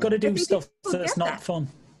think you've got to do stuff that's not fun.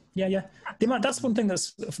 Yeah. That's one thing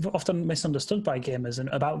that's often misunderstood by gamers and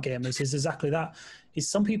about gamers is exactly that. Is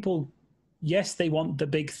some people, yes, they want the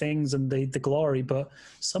big things and the glory, but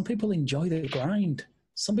some people enjoy the grind.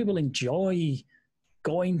 Some people enjoy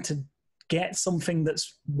going to get something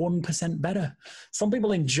that's 1% better. Some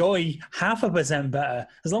people enjoy 0.5% better,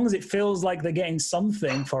 as long as it feels like they're getting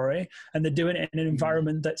something for it and they're doing it in an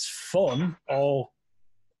environment that's fun or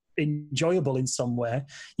enjoyable in some way.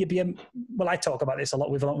 I talk about this a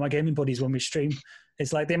lot with a lot of my gaming buddies when we stream.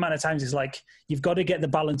 It's like the amount of times it's like you've got to get the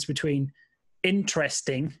balance between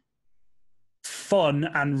interesting, fun,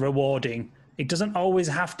 and rewarding. It doesn't always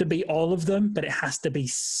have to be all of them, but it has to be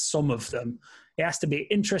some of them. It has to be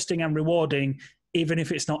interesting and rewarding, even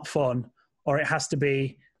if it's not fun, or it has to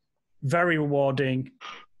be very rewarding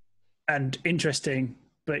and interesting,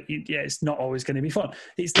 but it's not always going to be fun.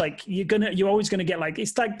 It's like you're always going to get like,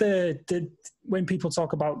 it's like the when people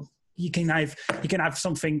talk about you can have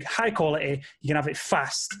something high quality, you can have it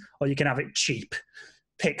fast, or you can have it cheap.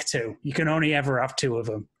 Pick two. You can only ever have two of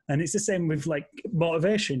them. And it's the same with like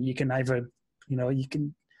motivation. You can either, you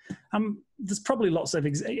can. There's probably lots of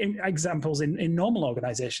examples in normal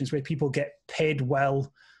organizations where people get paid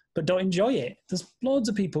well but don't enjoy it. There's loads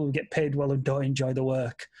of people who get paid well and don't enjoy the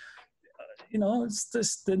work. It's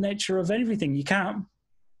just the nature of everything. You've got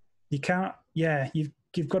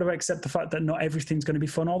to accept the fact that not everything's going to be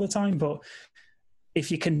fun all the time, but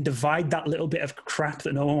if you can divide that little bit of crap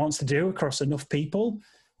that no one wants to do across enough people,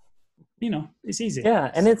 it's easy.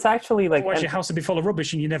 Yeah, and it's actually like... Otherwise your house would be full of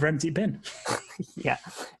rubbish and you never empty a bin. Yeah,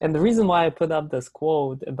 and the reason why I put up this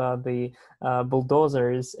quote about the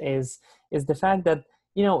bulldozers is the fact that,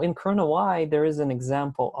 in CoronaWhy, there is an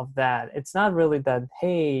example of that. It's not really that,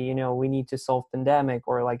 hey, we need to solve pandemic,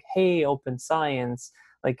 or like, hey, open science.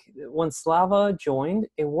 Like when Slava joined,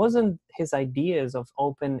 it wasn't his ideas of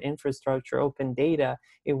open infrastructure, open data.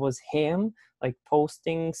 It was him like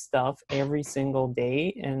posting stuff every single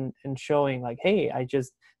day and showing like, hey, I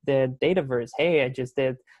just did Dataverse. Hey, I just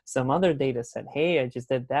did some other data set. Hey, I just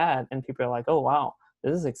did that. And people are like, oh, wow,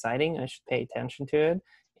 this is exciting. I should pay attention to it.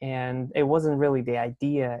 And it wasn't really the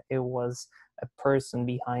idea. It was a person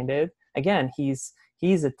behind it. Again, he's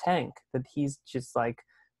a tank that he's just like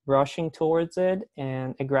rushing towards it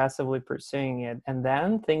and aggressively pursuing it. And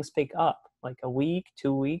then things pick up like a week,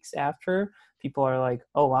 2 weeks after. People are like,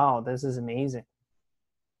 oh, wow, this is amazing.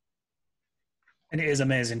 And it is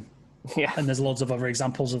amazing. Yeah. And there's loads of other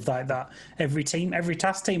examples of that every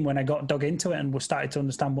task team, when I got dug into it and we started to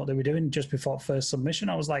understand what they were doing just before first submission,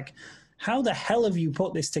 I was like, how the hell have you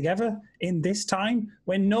put this together in this time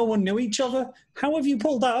when no one knew each other? How have you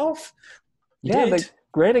pulled that off? The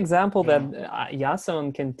great example that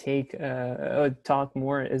Yason can take talk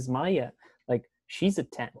more is Maya. Like, she's a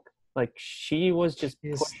tank. Like, she was just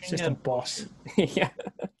a boss. Yeah.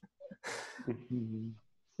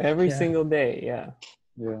 Every single day.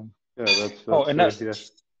 Yeah. That's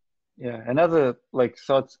another like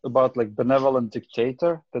thought about like benevolent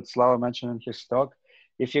dictator that Slava mentioned in his talk.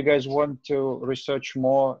 If you guys want to research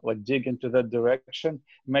more, like dig into that direction,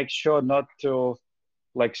 make sure not to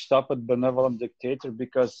like stop at benevolent dictator,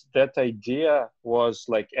 because that idea was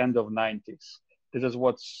like end of 90s. This is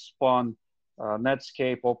what spawned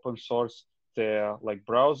Netscape, open source their like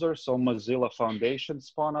browser. So Mozilla Foundation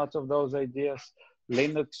spawned out of those ideas.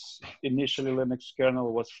 Initially Linux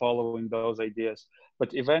kernel was following those ideas.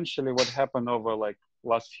 But eventually what happened over like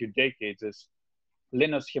last few decades is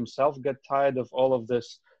Linus himself got tired of all of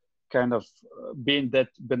this kind of being that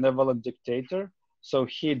benevolent dictator. So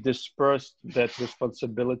he dispersed that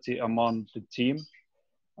responsibility among the team.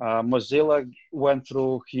 Mozilla went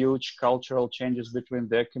through huge cultural changes between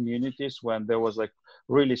their communities when there was like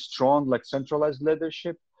really strong, like centralized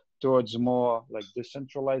leadership towards more like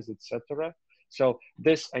decentralized, etc. So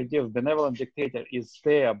this idea of benevolent dictator is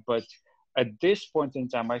there, but at this point in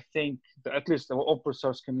time, I think that at least the open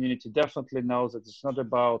source community definitely knows that it's not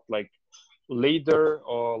about like leader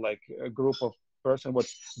or like a group of person. What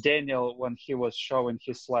Daniel, when he was showing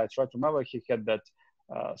his slides, right? Remember he had that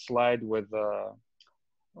slide with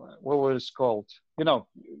what was it called? You know,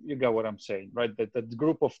 you got what I'm saying, right? That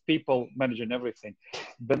group of people managing everything.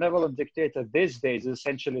 Benevolent dictator these days is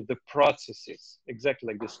essentially the processes, exactly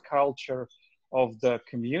like this culture of the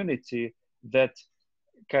community that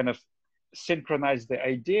kind of synchronize the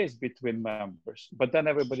ideas between members, but then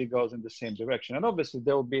everybody goes in the same direction. And obviously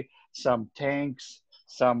there will be some tanks,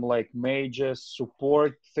 some like mages,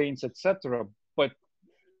 support things, etc. But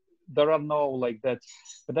there are no like that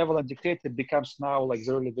benevolent dictator becomes now like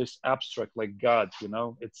really this abstract like God, you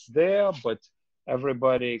know, it's there, but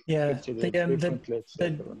everybody considers it differently,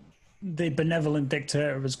 etc. The benevolent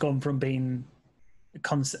dictator has gone from being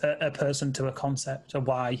a person to a concept, a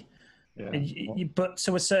why. Yeah. But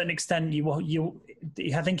to a certain extent,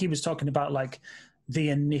 I think he was talking about like the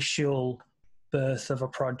initial birth of a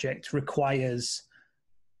project requires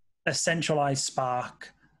a centralized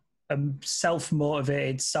spark, a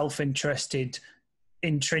self-motivated, self-interested,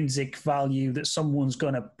 intrinsic value that someone's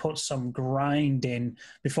going to put some grind in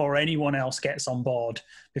before anyone else gets on board.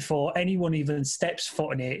 Before anyone even steps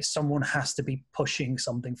foot in it, someone has to be pushing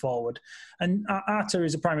something forward. And Arthur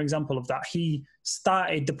is a prime example of that. He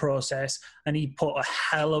started the process and he put a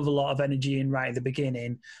hell of a lot of energy in right at the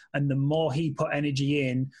beginning. And the more he put energy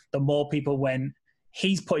in, the more people went,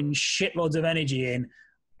 he's putting shitloads of energy in.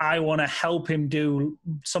 I want to help him do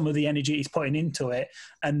some of the energy he's putting into it.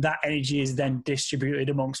 And that energy is then distributed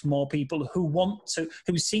amongst more people who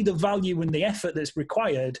see the value in the effort that's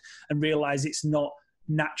required and realize it's not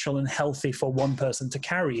natural and healthy for one person to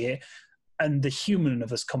carry it. And the human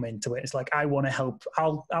of us come into it. It's like, I want to help.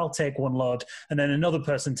 I'll take one load. And then another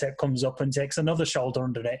person comes up and takes another shoulder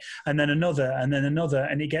under it. And then another, and then another.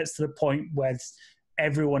 And it gets to the point where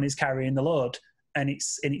everyone is carrying the load. And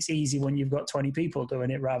it's easy when you've got 20 people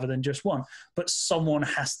doing it rather than just one. But someone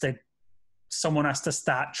has to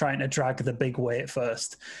start trying to drag the big weight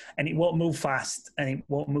first. And it won't move fast and it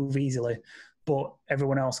won't move easily. But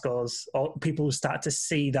everyone else goes, or people will start to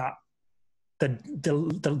see that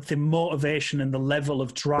the motivation and the level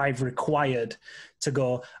of drive required to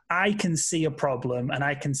go, I can see a problem and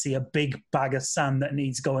I can see a big bag of sand that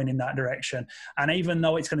needs going in that direction. And even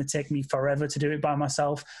though it's going to take me forever to do it by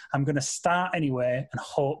myself, I'm going to start anyway and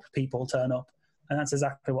hope people turn up. And that's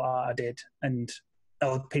exactly what I did. And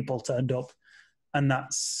people turned up. And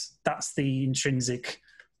that's the intrinsic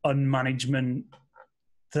unmanagement.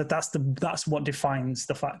 That's what defines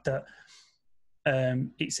the fact that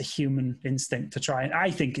it's a human instinct to try. I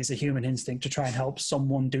think it's a human instinct to try and help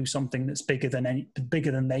someone do something that's bigger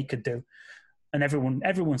than they could do. And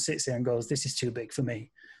everyone sits there and goes, this is too big for me.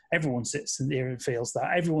 Everyone sits there and feels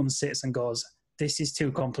that. Everyone sits and goes, this is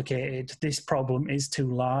too complicated. This problem is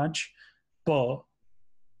too large. But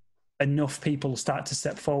enough people start to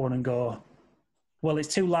step forward and go, well,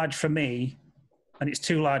 it's too large for me and it's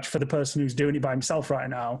too large for the person who's doing it by himself right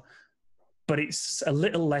now. But it's a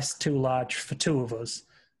little less too large for two of us.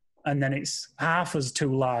 And then it's half as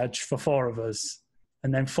too large for four of us.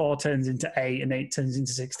 And then 4 turns into 8, and 8 turns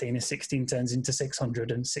into 16, and 16 turns into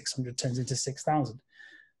 600, and 600 turns into 6,000.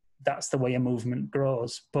 That's the way a movement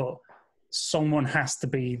grows. But someone has to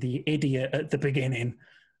be the idiot at the beginning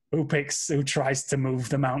who tries to move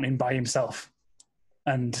the mountain by himself.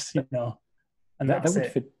 And, and that's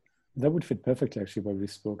it. That would fit perfectly, actually, what we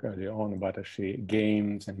spoke earlier on about actually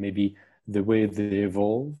games and maybe the way they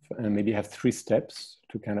evolve, and maybe have 3 steps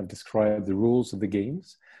to kind of describe the rules of the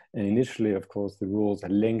games. And initially, of course, the rules are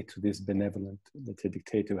linked to this benevolent, let's say,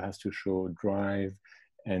 dictator who has to show drive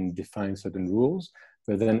and define certain rules.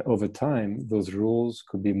 But then over time, those rules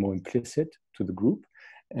could be more implicit to the group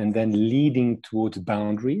and then leading towards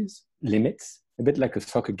boundaries, limits, a bit like a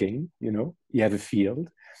soccer game, you have a field.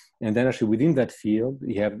 And then actually within that field,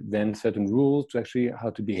 you have then certain rules to actually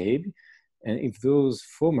how to behave. And if those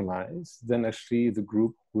formalize, then actually the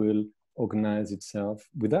group will organize itself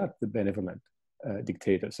without the benevolent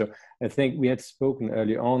dictator. So I think we had spoken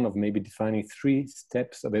early on of maybe defining 3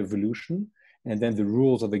 steps of evolution and then the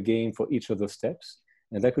rules of the game for each of those steps.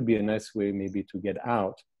 And that could be a nice way maybe to get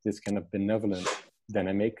out this kind of benevolent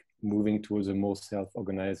dynamic, moving towards a more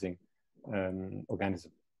self-organizing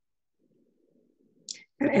organism.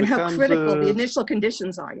 And how critical the initial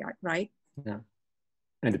conditions are, right? Yeah.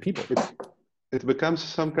 And the people. It becomes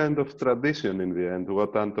some kind of tradition in the end.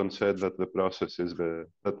 What Anton said, that the process is that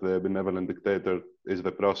the benevolent dictator is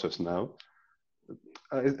the process now.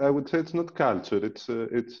 I would say it's not culture. It's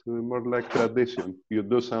more like tradition. You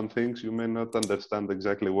do some things, you may not understand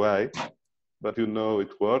exactly why, but you know it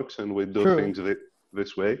works and we do True. things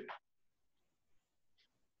this way.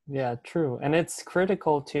 Yeah, true. And it's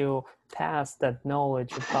critical to pass that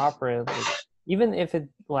knowledge appropriately, even if it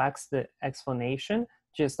lacks the explanation,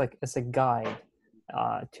 just like as a guide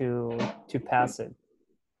to pass it.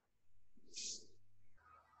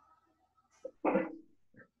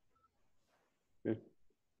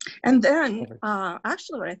 And then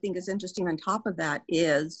actually what I think is interesting on top of that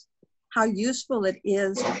is how useful it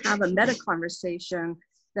is to have a meta conversation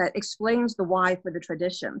that explains the why for the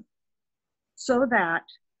tradition, so that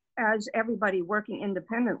as everybody working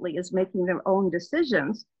independently is making their own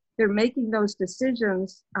decisions, they're making those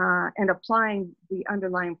decisions and applying the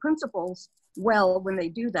underlying principles well when they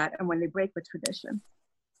do that and when they break with tradition.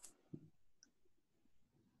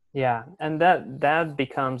 Yeah, and that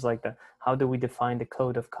becomes like the, how do we define the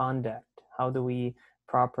code of conduct? How do we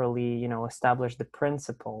properly, you know, establish the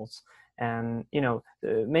principles? And, you know,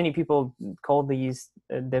 many people call these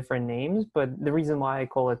different names, but the reason why I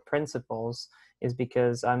call it principles is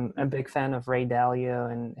because I'm a big fan of Ray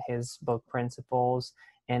Dalio and his book Principles,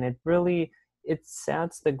 and it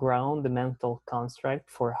sets the ground, the mental construct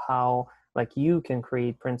for how like you can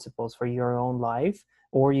create principles for your own life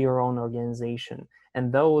or your own organization.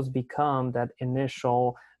 And those become that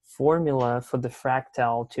initial formula for the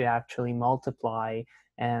fractal to actually multiply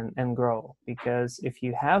and grow. Because if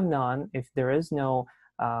you have none, if there is no,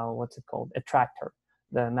 what's it called, attractor,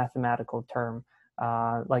 the mathematical term,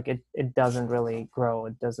 like it doesn't really grow,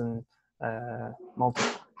 it doesn't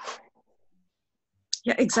multiply.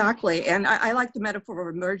 Yeah, exactly. And I like the metaphor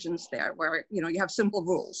of emergence there, where, you know, you have simple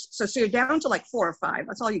rules. So you're down to like 4 or 5,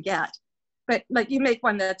 that's all you get. But like you make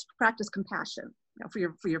one that's practice compassion, you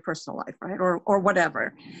know, for your personal life, right? Or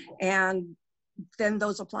whatever. And then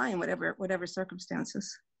those apply in whatever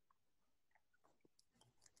circumstances.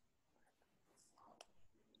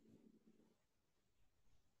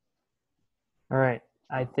 All right.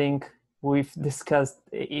 I think we've discussed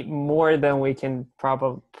more than we can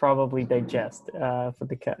probably digest for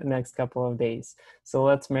the next couple of days. So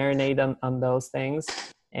let's marinate on those things,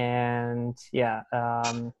 and yeah,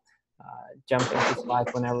 jump into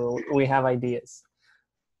Slack whenever we have ideas.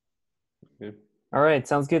 Yeah. All right.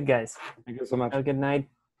 Sounds good, guys. Thank you so much. Have a good night.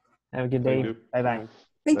 Have a good day. Bye-bye.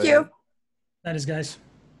 Thank you. That is, guys.